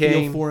glad he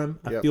came.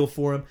 I feel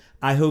for him.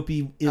 I hope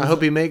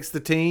he makes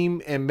the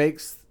team and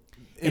makes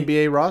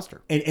NBA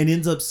roster. And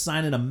ends up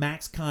signing a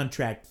max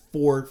contract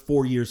for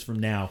 4 years from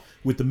now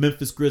with the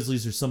Memphis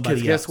Grizzlies or somebody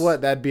else. Because guess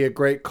what? That'd be a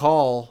great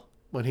call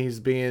when he's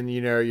being,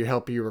 you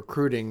help you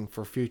recruiting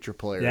for future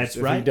players. That's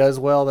right. If he does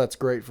well, that's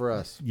great for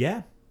us.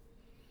 Yeah.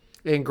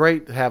 And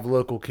great to have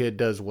local kid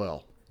does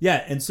well.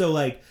 Yeah, and so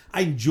I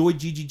enjoyed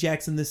Gigi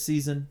Jackson this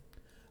season.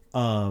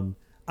 I'm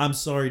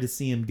sorry to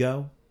see him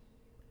go.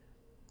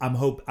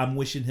 I'm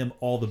wishing him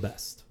all the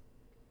best.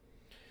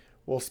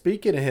 Well,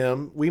 speaking of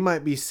him, we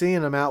might be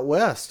seeing him out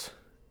west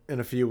in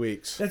a few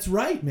weeks. That's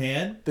right,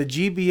 man. The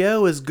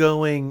GBO is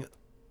going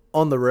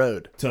on the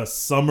road to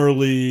Summer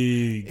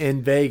League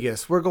in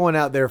Vegas. We're going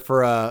out there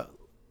for a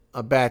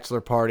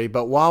bachelor party,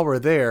 but while we're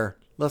there,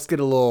 let's get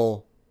a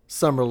little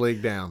Summer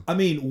League down. I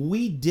mean,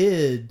 we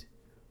did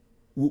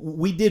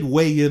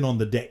weigh in on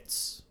the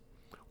dates.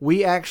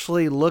 We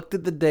actually looked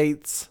at the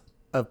dates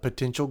of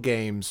potential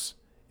games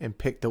and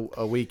picked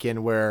a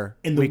weekend where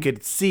we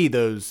could see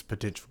those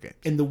potential games.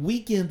 And the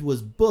weekend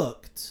was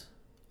booked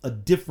a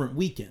different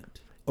weekend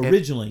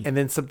originally. And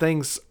then some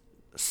things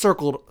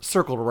circled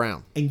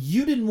around. And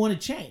you didn't want to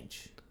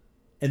change.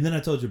 And then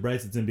I told you,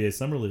 Brice, it's NBA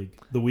Summer League,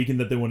 the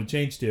weekend that they want to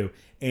change to.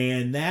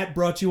 And that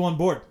brought you on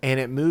board. And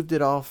it moved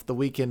it off the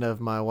weekend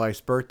of my wife's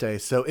birthday.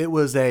 So it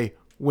was a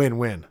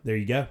win-win. There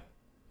you go.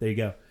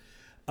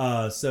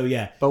 So,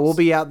 yeah. But we'll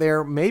be out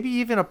there. Maybe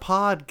even a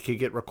pod could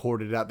get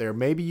recorded out there.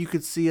 Maybe you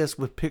could see us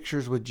with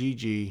pictures with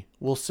Gigi.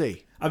 We'll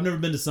see. I've never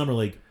been to Summer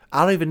League.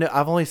 I don't even know.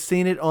 I've only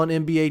seen it on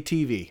NBA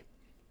TV.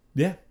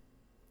 Yeah.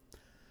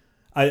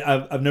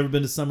 I've never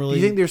been to Summer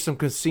League. You think there's some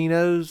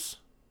casinos?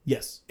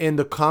 Yes. In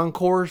the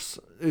concourse?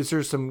 Is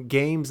there some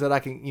games that I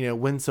can,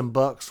 win some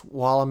bucks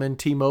while I'm in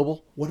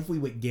T-Mobile? What if we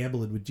went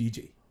gambling with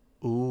Gigi?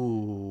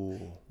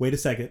 Ooh. Wait a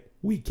second.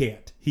 We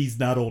can't. He's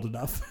not old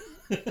enough.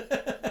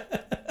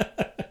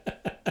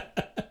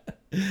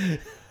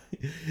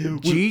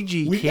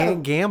 Gigi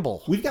can't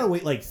gamble. We've got to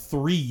wait like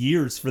 3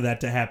 years for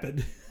that to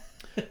happen.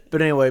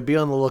 But anyway, be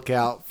on the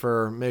lookout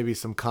for maybe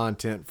some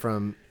content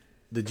from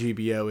the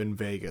GBO in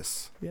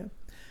Vegas. Yeah.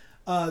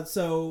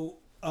 So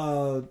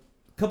a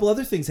couple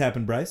other things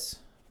happened, Brice.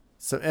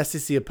 Some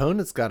SEC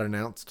opponents got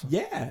announced.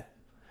 Yeah.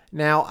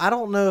 Now, I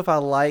don't know if I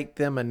like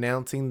them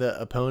announcing the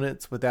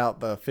opponents without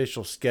the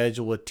official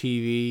schedule with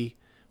TV.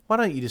 Why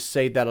don't you just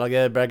say that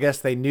together? But I guess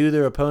they knew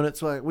their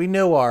opponents. We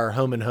know our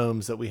home and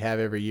homes that we have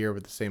every year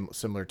with the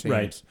similar teams.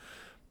 Right.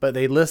 But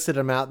they listed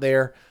them out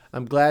there.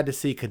 I'm glad to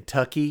see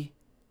Kentucky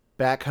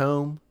back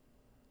home.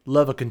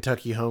 Love a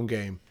Kentucky home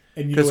game.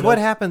 Because what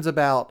happens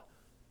about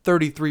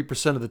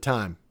 33% of the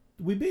time?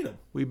 We beat them.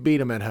 We beat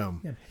them at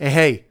home. Yeah. And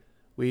hey,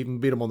 we even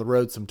beat them on the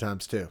road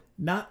sometimes too.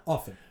 Not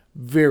often.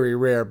 Very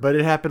rare, but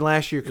it happened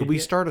last year. Could we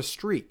start a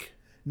streak?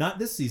 Not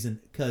this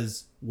season,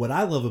 because what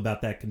I love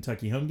about that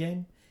Kentucky home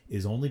game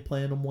is only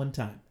playing them one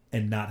time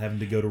and not having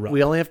to go to Raleigh.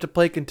 We only have to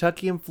play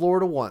Kentucky and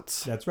Florida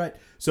once. That's right.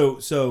 So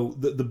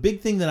the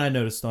big thing that I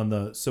noticed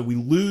so we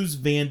lose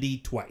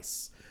Vandy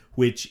twice,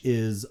 which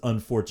is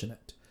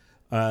unfortunate,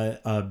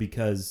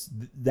 because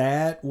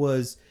that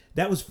was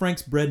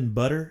Frank's bread and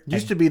butter.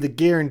 Used to be the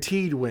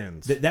guaranteed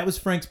wins. That was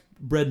Frank's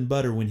bread and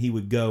butter when he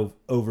would go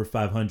over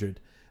 500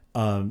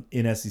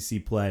 in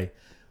SEC play.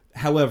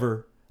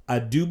 However, I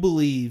do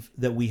believe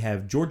that we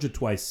have Georgia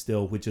twice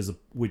still, which is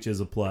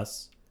a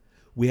plus.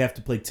 We have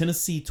to play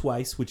Tennessee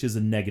twice, which is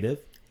a negative.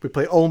 We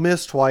play Ole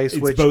Miss twice,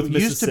 which both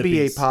used to be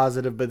a Mississippis.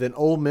 Positive, but then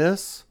Ole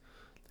Miss,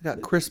 they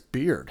got Chris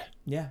Beard.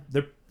 Yeah,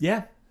 They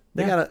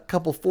got a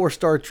couple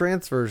 4-star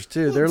transfers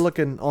too. They're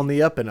looking on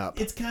the up and up.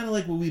 It's kind of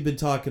like what we've been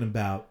talking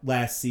about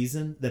last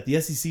season, that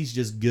the SEC is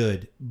just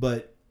good,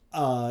 but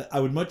I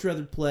would much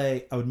rather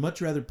play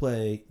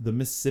the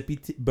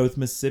both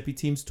Mississippi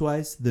teams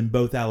twice than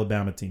both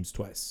Alabama teams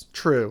twice.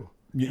 True.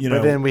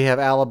 But then we have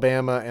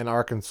Alabama and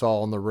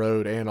Arkansas on the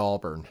road and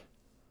Auburn.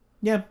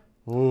 Yeah.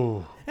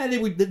 Ooh. And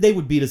they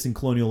would beat us in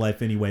Colonial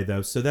Life anyway,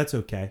 though, so that's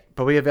okay.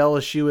 But we have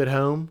LSU at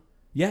home.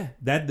 Yeah,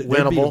 they're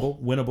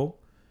Winnable. Winnable.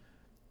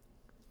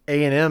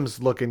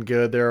 A&M's looking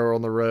good. They're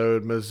on the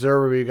road.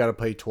 Missouri, we got to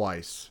play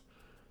twice.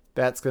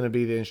 That's going to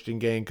be the interesting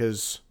game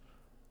because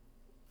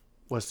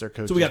what's their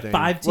coach's name? So we got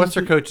 5 teams. What's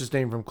their coach's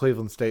name from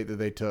Cleveland State that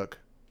they took?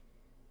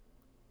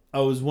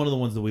 Oh, it was one of the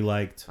ones that we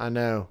liked. I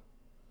know.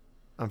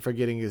 I'm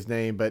forgetting his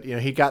name, but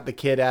he got the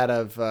kid out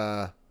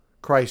of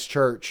Christ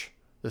Church,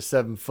 the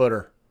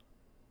 7-footer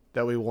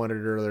that we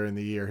wanted earlier in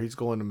the year. He's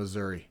going to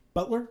Missouri.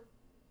 Butler.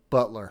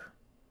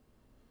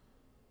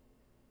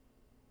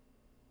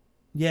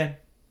 Yeah.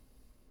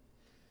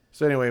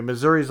 So anyway,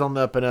 Missouri's on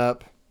the up and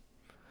up.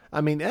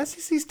 I mean,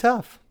 SEC's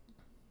tough.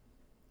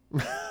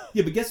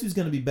 Yeah, but guess who's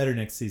going to be better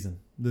next season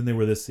than they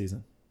were this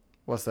season?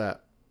 What's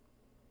that?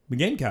 The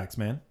Gamecocks,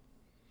 man.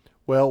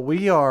 Well,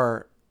 we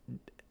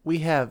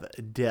have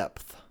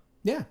depth.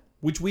 Yeah,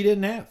 which we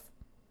didn't have.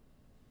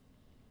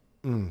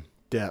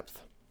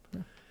 Depth.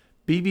 Yeah.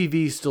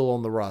 BBV's still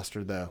on the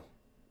roster, though.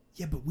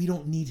 Yeah, but we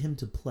don't need him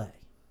to play.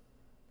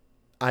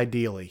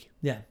 Ideally.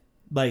 Yeah.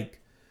 Like,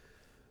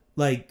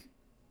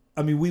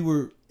 I mean, we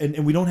were,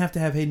 and we don't have to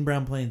have Hayden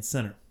Brown playing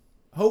center.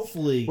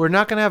 Hopefully. We're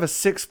not going to have a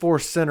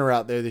 6'4" center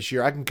out there this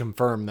year. I can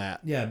confirm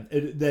that. Yeah,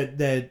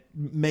 that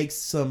makes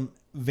some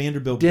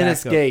Vanderbilt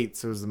Dennis backup.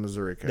 Gates was the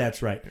Missouri coach.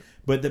 That's right.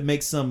 But that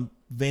makes some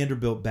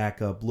Vanderbilt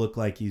backup look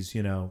like he's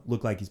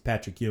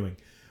Patrick Ewing.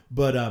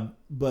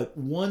 But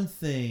one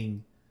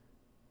thing,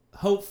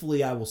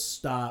 hopefully I will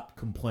stop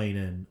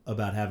complaining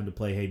about having to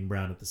play Hayden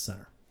Brown at the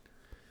center.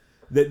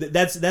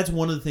 That's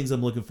one of the things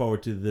I'm looking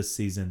forward to this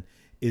season,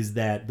 is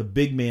that the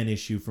big man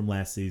issue from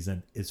last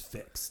season is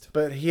fixed.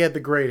 But he had the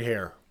great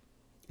hair.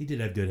 He did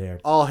have good hair.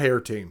 All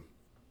hair team.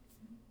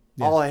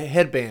 Yeah. All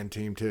headband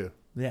team too.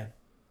 Yeah.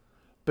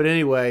 But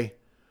anyway,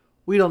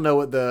 we don't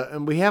know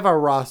and we have our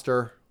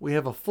roster. We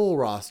have a full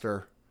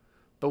roster,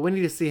 but we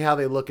need to see how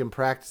they look in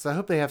practice. I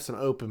hope they have some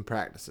open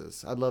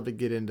practices. I'd love to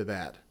get into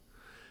that.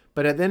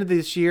 But at the end of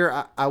this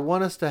year, I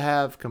want us to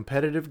have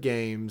competitive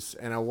games,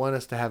 and I want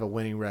us to have a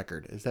winning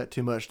record. Is that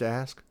too much to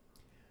ask?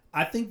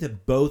 I think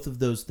that both of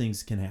those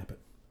things can happen.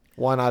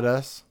 Why not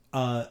us?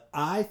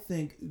 I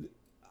think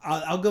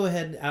I'll go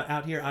ahead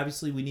out here.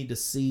 Obviously, we need to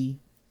see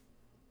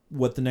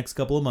what the next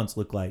couple of months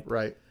look like.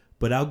 Right.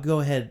 But I'll go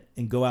ahead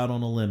and go out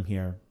on a limb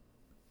here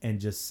and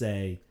just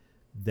say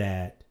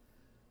that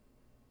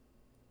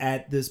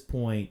at this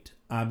point,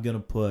 I'm going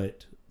to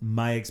put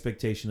my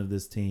expectation of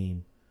this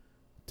team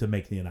to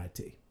make the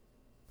NIT.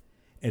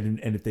 And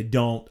if they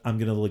don't, I'm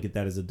going to look at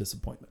that as a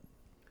disappointment.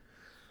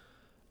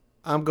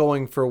 I'm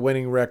going for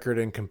winning record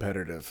and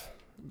competitive.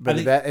 But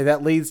if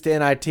that leads to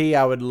NIT,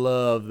 I would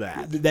love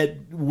that.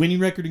 That winning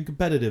record and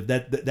competitive,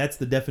 that's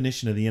the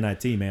definition of the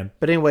NIT, man.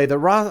 But anyway,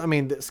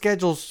 the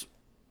schedule's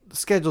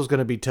going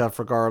to be tough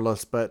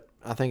regardless, but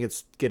I think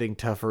it's getting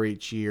tougher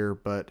each year.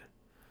 But,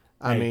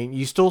 I mean,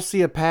 you still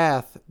see a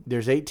path.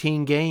 There's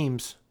 18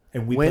 games,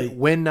 and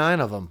win 9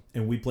 of them.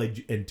 And we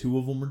played, and 2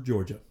 of them are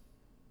Georgia,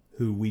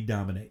 who we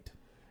dominate.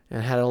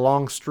 And had a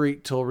long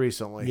streak till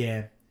recently.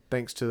 Yeah.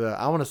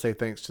 I want to say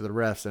thanks to the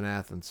refs in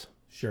Athens.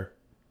 Sure.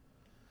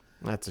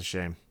 That's a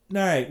shame.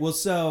 All right. Well,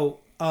 so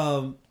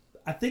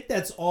I think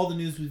that's all the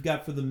news we've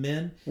got for the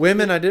men.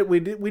 Women, we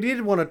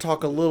did want to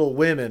talk a little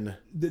women.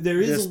 There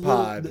is this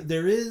pod.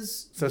 There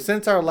is. So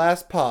since our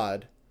last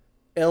pod,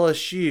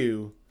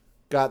 LSU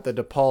got the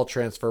DePaul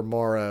transfer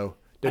Morrow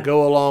to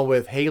go along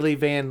with Haley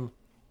Van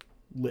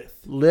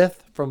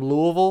Lith from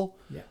Louisville.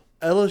 Yeah.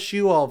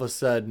 LSU all of a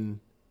sudden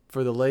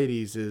for the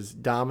ladies is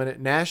dominant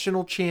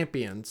national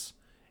champions,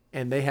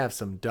 and they have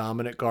some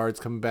dominant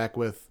guards coming back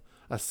with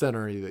a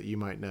center that you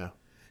might know.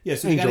 Yeah,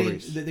 so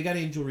they got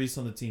Angel Reese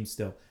on the team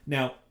still.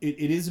 Now,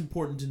 it is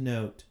important to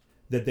note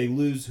that they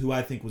lose who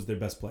I think was their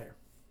best player.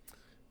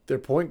 Their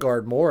point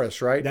guard,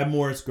 Morris, right? That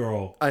Morris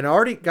girl. And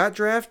already got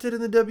drafted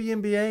in the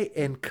WNBA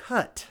and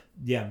cut.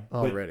 Yeah.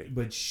 Already.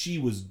 But she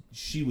was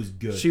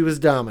good. She was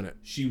dominant.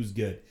 She was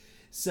good.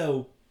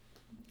 So.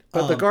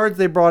 But the guards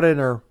they brought in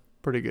are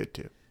pretty good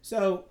too.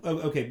 So,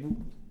 okay.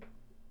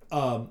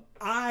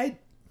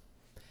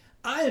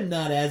 I am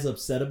not as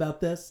upset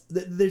about this.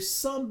 There's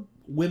some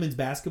women's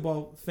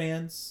basketball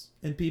fans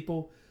and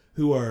people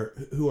who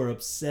are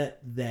upset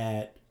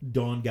that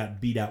Dawn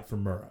got beat out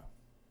from Murrow.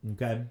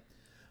 Okay?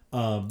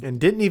 And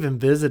didn't even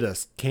visit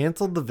us.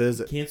 Canceled the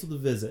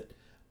visit.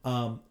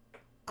 I'm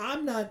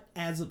not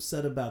as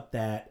upset about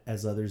that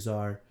as others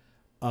are.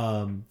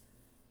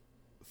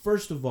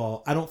 First of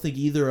all, I don't think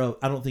either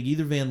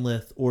Van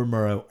Lith or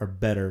Murrow are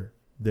better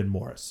than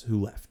Morris,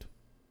 who left.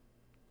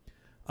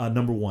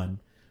 Number one.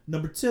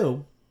 Number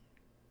two,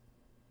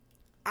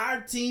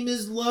 our team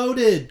is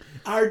loaded.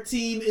 And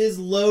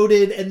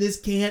this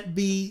can't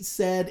be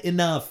said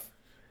enough.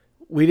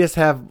 We just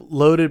have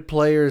loaded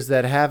players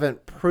that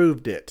haven't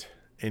proved it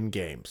in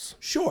games.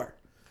 Sure.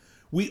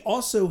 We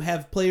also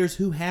have players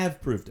who have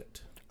proved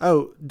it.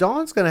 Oh,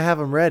 Dawn's going to have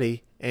them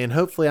ready, and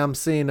hopefully I'm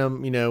seeing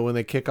them, when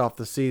they kick off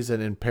the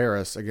season in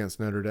Paris against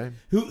Notre Dame.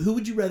 Who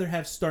would you rather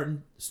have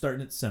starting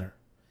at center?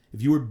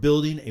 If you were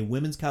building a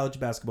women's college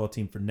basketball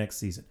team for next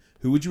season,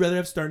 who would you rather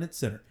have starting at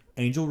center?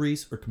 Angel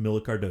Reese or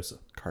Camila Cardoso?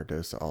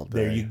 Cardoso all day.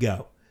 There you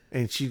go.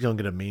 And she's going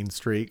to get a mean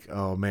streak.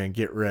 Oh, man,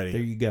 get ready.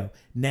 There you go.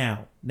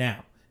 Now,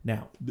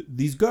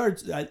 these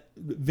guards,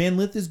 Van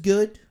Lith is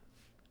good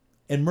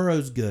and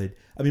Murrow's good.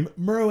 I mean,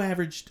 Murrow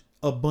averaged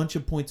a bunch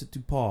of points at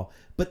DePaul,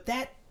 but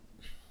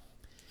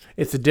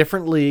it's a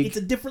different league.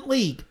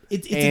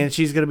 And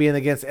she's going to be in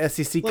against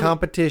SEC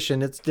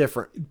competition. It's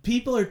different.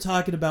 People are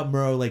talking about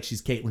Murrow like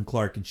she's Caitlin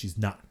Clark, and she's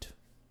not.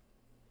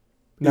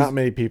 Not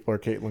many people are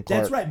Caitlin Clark.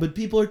 That's right, but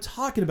people are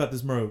talking about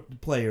this Murrow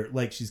player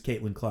like she's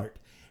Caitlin Clark.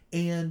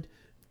 And,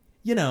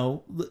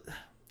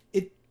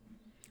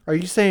 Are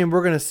you saying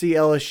we're going to see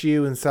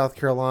LSU and South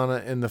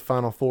Carolina in the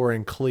Final Four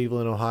in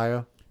Cleveland,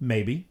 Ohio?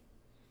 Maybe.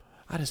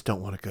 I just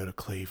don't want to go to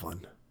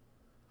Cleveland.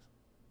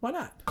 Why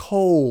not?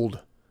 Cold.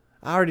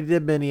 I already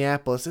did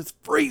Minneapolis. It's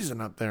freezing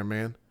up there,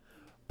 man.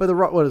 But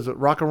what is it?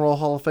 Rock and Roll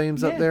Hall of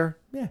Fame's up there?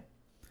 Yeah.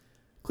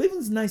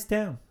 Cleveland's a nice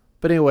town.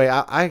 But anyway,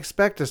 I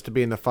expect us to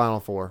be in the Final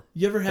Four.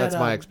 You ever had? That's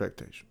my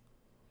expectation.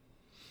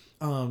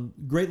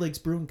 Great Lakes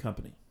Brewing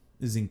Company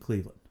is in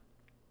Cleveland.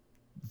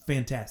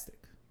 Fantastic.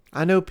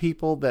 I know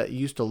people that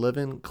used to live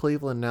in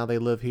Cleveland. Now they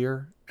live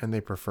here, and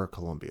they prefer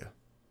Columbia.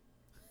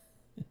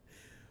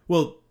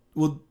 Well,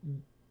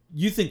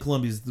 you think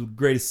Columbia is the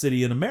greatest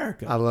city in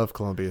America. I love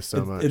Columbia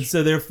so much. And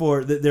so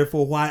therefore,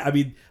 why? I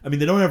mean,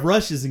 they don't have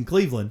rushes in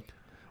Cleveland.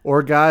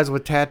 Or guys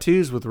with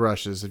tattoos with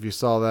rushes, if you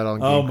saw that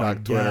on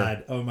Gamecock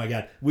Twitter. Oh, my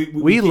God.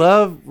 We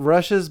love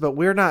rushes, but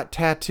we're not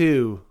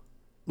tattoo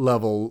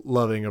level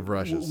loving of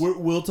rushes.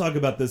 We'll talk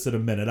about this in a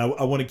minute.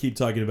 I want to keep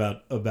talking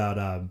about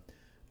the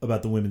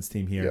women's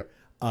team here.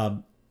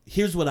 Yep.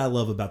 Here's what I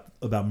love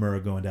about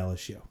Murrow going to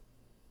LSU. All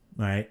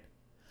right?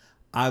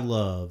 I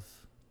love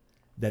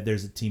that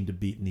there's a team to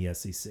beat in the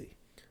SEC.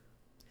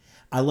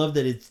 I love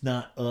that it's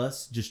not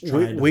us just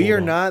trying to. We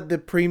are not the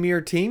premier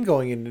team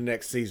going into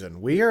next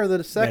season. We are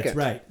the second.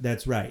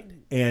 That's right.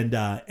 And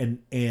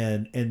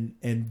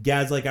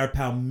guys like our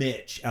pal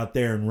Mitch out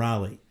there in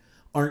Raleigh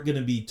aren't going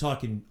to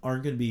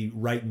be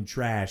writing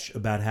trash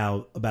about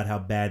how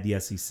bad the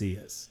SEC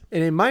is.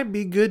 And it might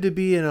be good to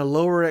be in a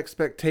lower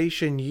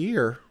expectation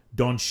year.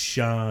 Dawn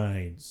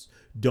shines.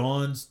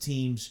 Dawn's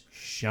teams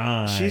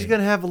shine. She's going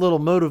to have a little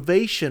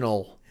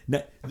motivational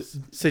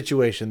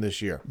situation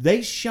this year.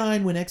 They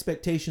shine when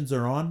expectations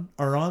are on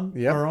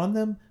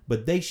them,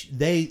 but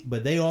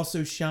they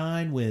also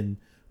shine when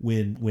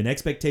when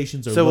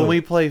expectations are So low, when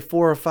we play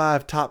 4 or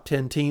 5 top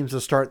 10 teams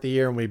to start the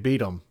year and we beat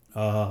them,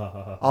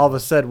 all of a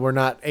sudden we're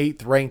not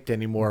 8th ranked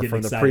anymore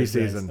from the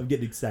preseason. I'm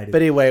getting excited.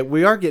 But anyway,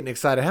 we are getting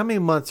excited. How many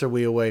months are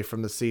we away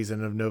from the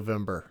season of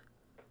November?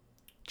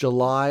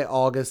 July,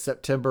 August,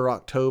 September,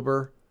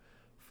 October.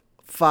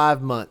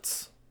 5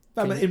 months.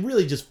 And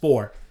really just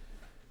 4.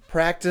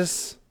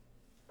 Practice.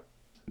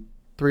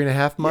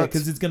 3.5 months. Yeah,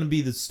 because it's going to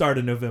be the start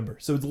of November,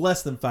 so it's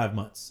less than 5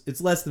 months. It's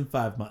less than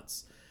 5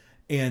 months,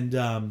 and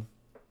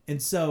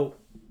so,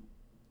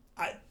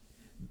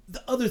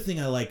 the other thing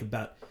I like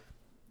about,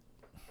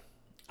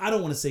 I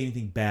don't want to say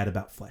anything bad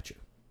about Fletcher.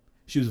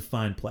 She was a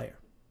fine player.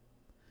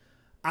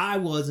 I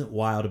wasn't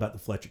wild about the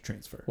Fletcher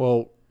transfer.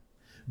 Well,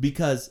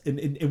 because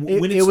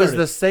when it was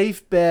the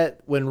safe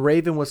bet when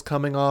Raven was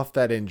coming off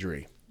that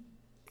injury.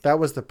 That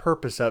was the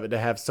purpose of it, to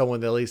have someone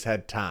that at least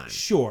had time.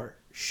 Sure.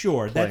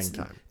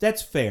 Time.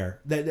 That's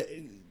fair. That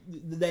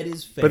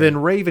is fair. But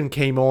then Raven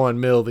came on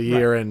middle of the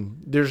year,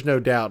 and there's no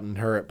doubt in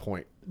her at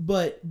point.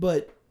 But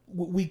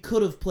we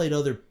could have played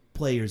other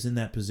players in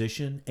that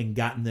position and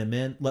gotten them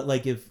in.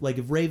 Like if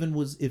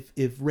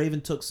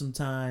Raven took some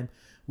time,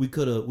 we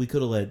could have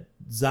let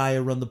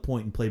Zaya run the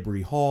point and play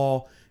Bree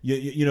Hall.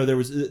 You know,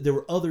 there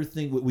were other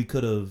things we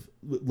could have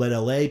let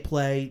LA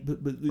play,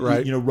 but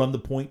right. Run the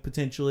point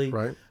potentially.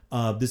 Right.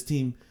 This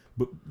team,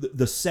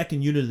 the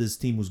second unit of this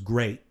team was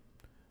great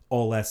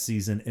all last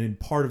season, and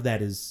part of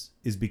that is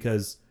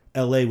because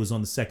LA was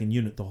on the second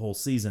unit the whole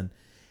season,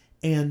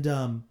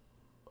 and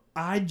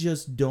I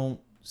just don't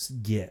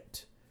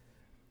get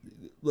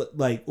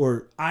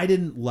I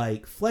didn't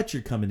like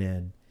Fletcher coming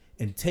in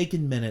and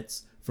taking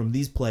minutes from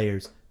these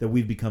players that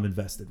we've become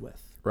invested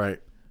with.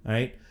 Right. All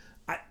right.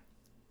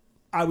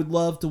 I would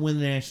love to win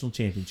the national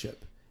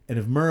championship, and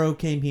if Murrow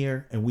came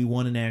here and we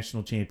won a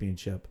national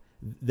championship,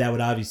 that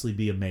would obviously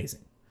be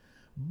amazing.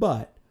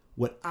 But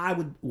what I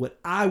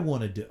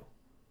want to do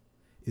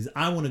is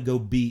I want to go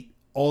beat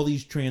all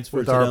these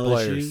transfers at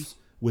LSU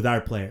with our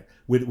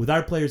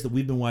players that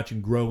we've been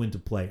watching grow into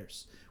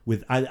players.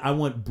 I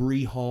want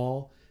Bree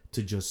Hall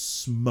to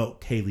just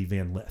smoke Haley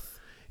Van Lith.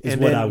 And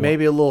then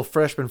maybe a little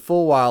freshman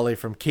Fulwiley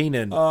from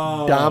Keenan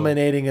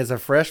dominating as a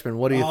freshman.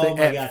 What do you think?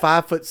 At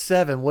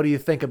 5'7", what do you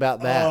think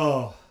about that?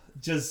 Oh,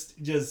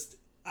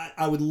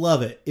 I would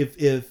love it if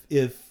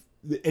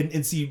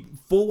and see,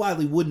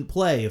 Fulwiley wouldn't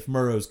play if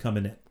Murrow's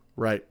coming in.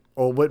 Right.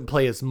 Or wouldn't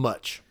play as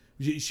much.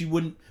 She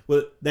wouldn't.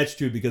 Well, that's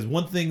true, because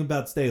one thing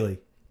about Staley,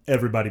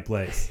 everybody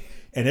plays.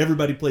 And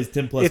everybody plays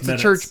 10 plus minutes. It's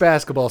a church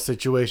basketball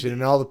situation,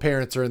 and all the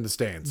parents are in the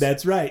stands.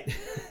 That's right.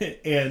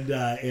 and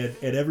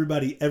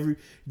everybody,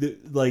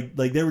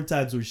 there were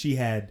times where she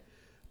had,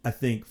 I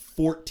think,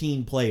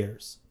 14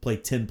 players play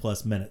 10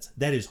 plus minutes.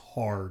 That is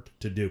hard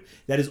to do.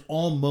 That is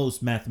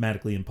almost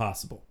mathematically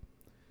impossible.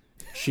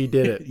 She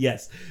did it.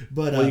 Yes.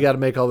 But you got to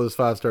make all those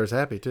 5 stars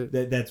happy, too.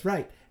 That's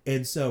right.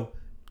 And so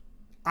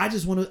I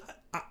just want to,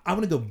 I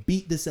want to go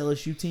beat this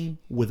LSU team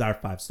with our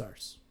 5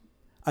 stars.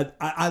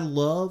 I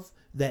love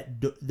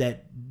that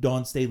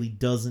Dawn Staley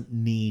doesn't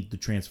need the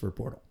transfer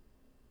portal.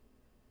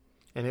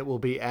 And it will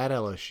be at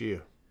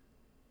LSU.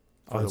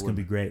 Oh, it's going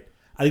to be great.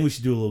 I think we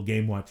should do a little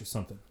game watch or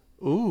something.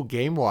 Ooh,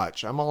 game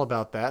watch. I'm all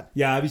about that.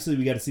 Yeah, obviously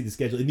we got to see the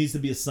schedule. It needs to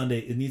be a Sunday.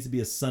 It needs to be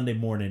a Sunday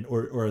morning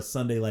or a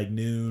Sunday like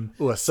noon.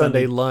 Ooh, a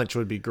Sunday lunch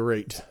would be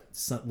great.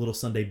 Little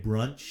Sunday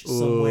brunch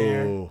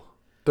somewhere. Ooh.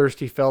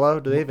 Thirsty Fellow.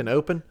 Do they even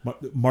open?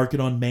 Market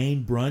on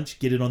Main brunch.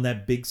 Get it on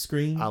that big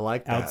screen. I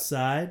like that.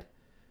 Outside.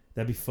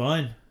 That'd be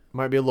fun.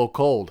 Might be a little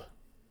cold.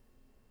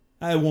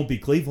 It won't be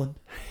Cleveland.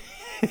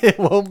 It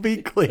won't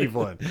be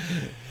Cleveland.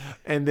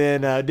 And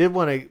then I did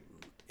want to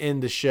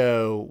end the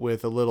show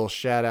with a little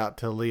shout out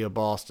to Leah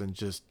Boston,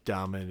 just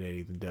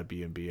dominating the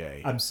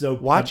WNBA.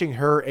 Watching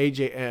her,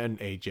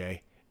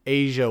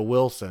 Asia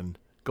Wilson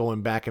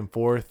going back and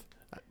forth,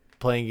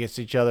 playing against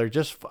each other,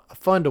 just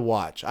fun to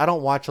watch. I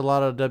don't watch a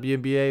lot of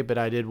WNBA, but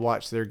I did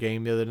watch their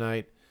game the other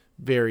night.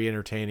 Very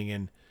entertaining,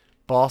 and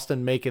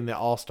Boston making the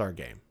All-Star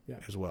game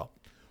as well.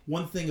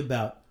 One thing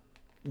about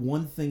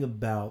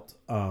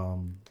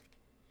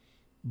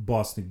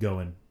Boston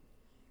going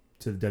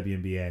to the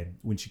WNBA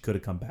when she could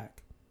have come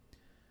back.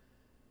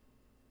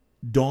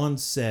 Dawn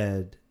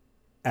said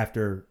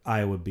after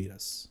Iowa beat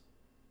us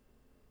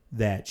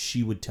that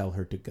she would tell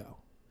her to go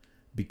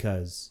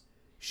because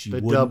she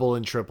wouldn't, double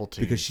and triple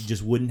teams, because she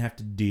just wouldn't have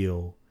to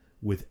deal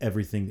with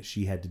everything that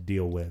she had to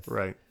deal with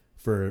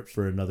for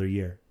another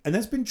year. And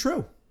that's been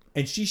true.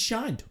 And she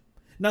shined.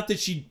 Not that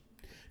she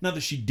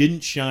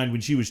didn't shine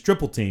when she was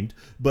triple teamed,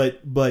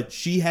 but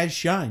she has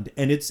shined,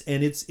 and it's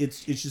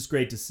just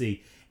great to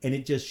see, and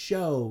it just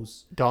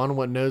shows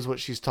Dawn knows what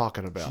she's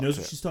talking about. She knows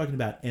what she's talking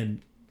about,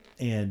 and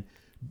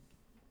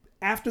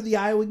after the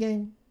Iowa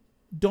game,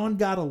 Dawn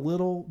got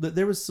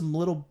there was some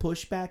little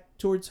pushback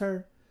towards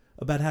her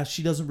about how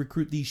she doesn't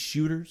recruit these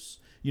shooters,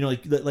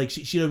 like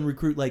she doesn't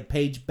recruit like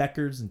Paige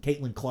Beckers and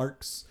Caitlin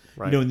Clarks,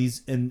 and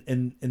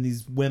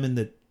these women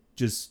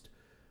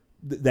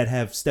that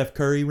have Steph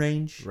Curry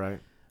range, right.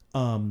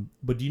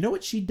 But do you know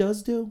what she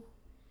does do?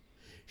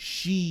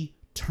 She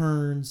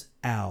turns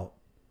out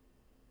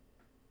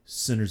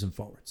centers and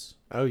forwards.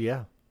 Oh,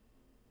 yeah.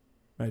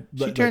 Right?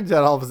 She turns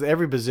out almost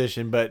every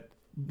position, but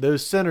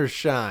those centers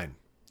shine.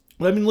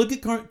 I mean, look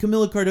at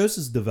Camila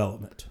Cardoso's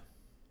development.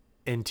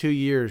 In 2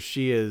 years,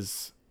 she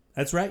is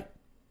That's right.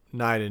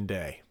 night and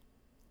day.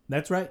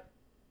 That's right.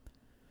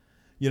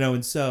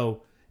 And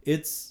so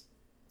it's...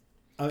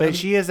 But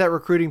she has that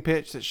recruiting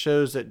pitch that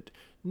shows that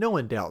no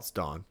one doubts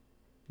Dawn.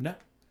 No.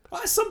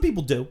 Well, some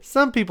people do.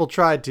 Some people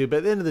tried to, but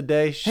at the end of the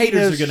day,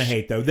 Haters are going to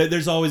hate, though.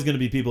 There's always going to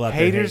be people out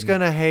there haters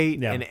going to hate,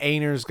 Yeah. and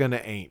ain'ters going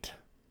to ain't.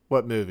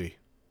 What movie?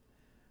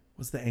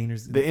 What's the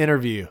ainers? The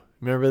Interview.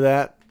 Remember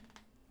that?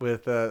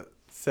 With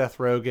Seth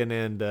Rogen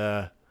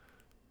and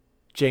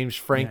James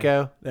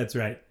Franco? Yeah, that's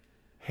right.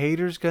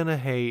 Haters going to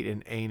hate,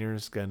 and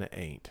ain'ters going to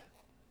ain't.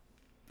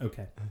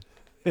 Okay.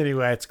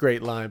 Anyway, it's a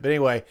great line. But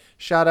anyway,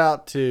 shout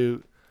out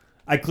to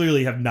I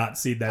clearly have not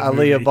seen that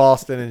Aaliyah movie.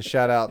 Boston, and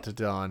shout out to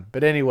Dawn.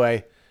 But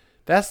anyway,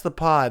 that's the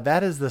pod.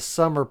 That is the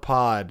summer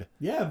pod.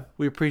 Yeah.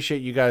 We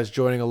appreciate you guys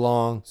joining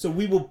along. So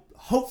we will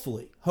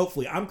hopefully,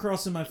 I'm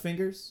crossing my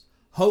fingers.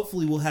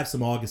 Hopefully we'll have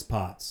some August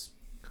pods.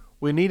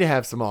 We need to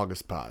have some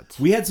August pods.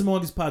 We had some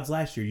August pods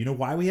last year. You know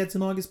why we had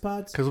some August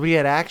pods? Because we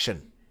had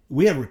action.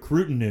 We have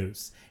recruiting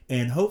news.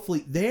 And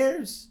hopefully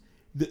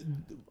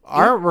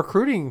Our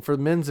recruiting for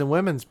men's and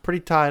women's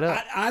pretty tied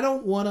up. I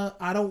don't wanna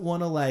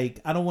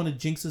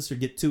jinx us or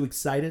get too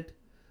excited,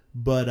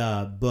 but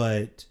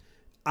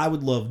I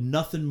would love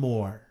nothing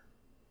more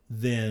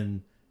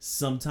than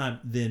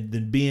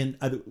being.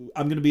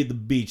 I'm gonna be at the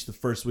beach the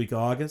first week of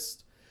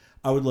August.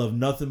 I would love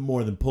nothing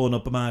more than pulling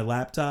up my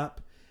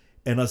laptop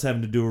and us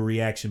having to do a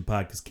reaction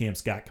pod because Cam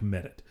Scott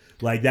committed.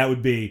 Like that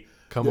would be.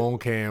 Come on,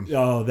 Cam.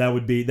 Oh, that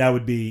would be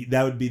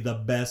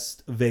the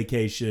best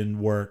vacation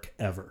work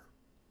ever.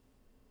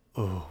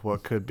 Oh,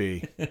 what could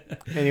be.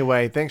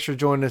 Anyway, thanks for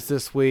joining us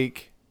this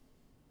week.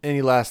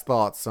 Any last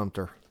thoughts,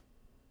 Sumter?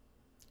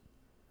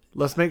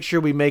 Let's make sure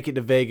we make it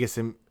to Vegas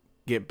and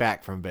get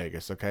back from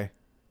Vegas, okay?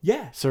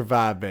 Yeah.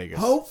 Survive Vegas.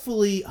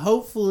 Hopefully,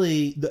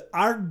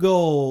 our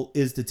goal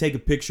is to take a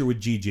picture with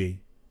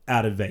Gigi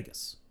out of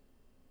Vegas.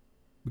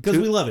 Because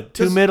we love it.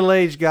 Two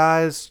middle-aged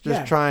guys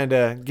just Yeah. trying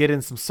to get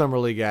in some summer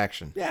league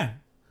action. Yeah.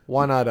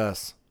 Why not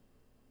us?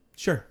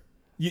 Sure.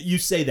 You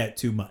say that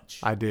too much.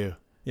 I do.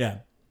 Yeah.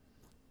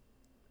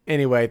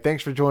 Anyway,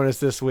 thanks for joining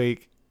us this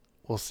week.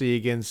 We'll see you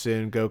again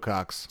soon. Go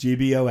Cox.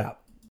 GBO out.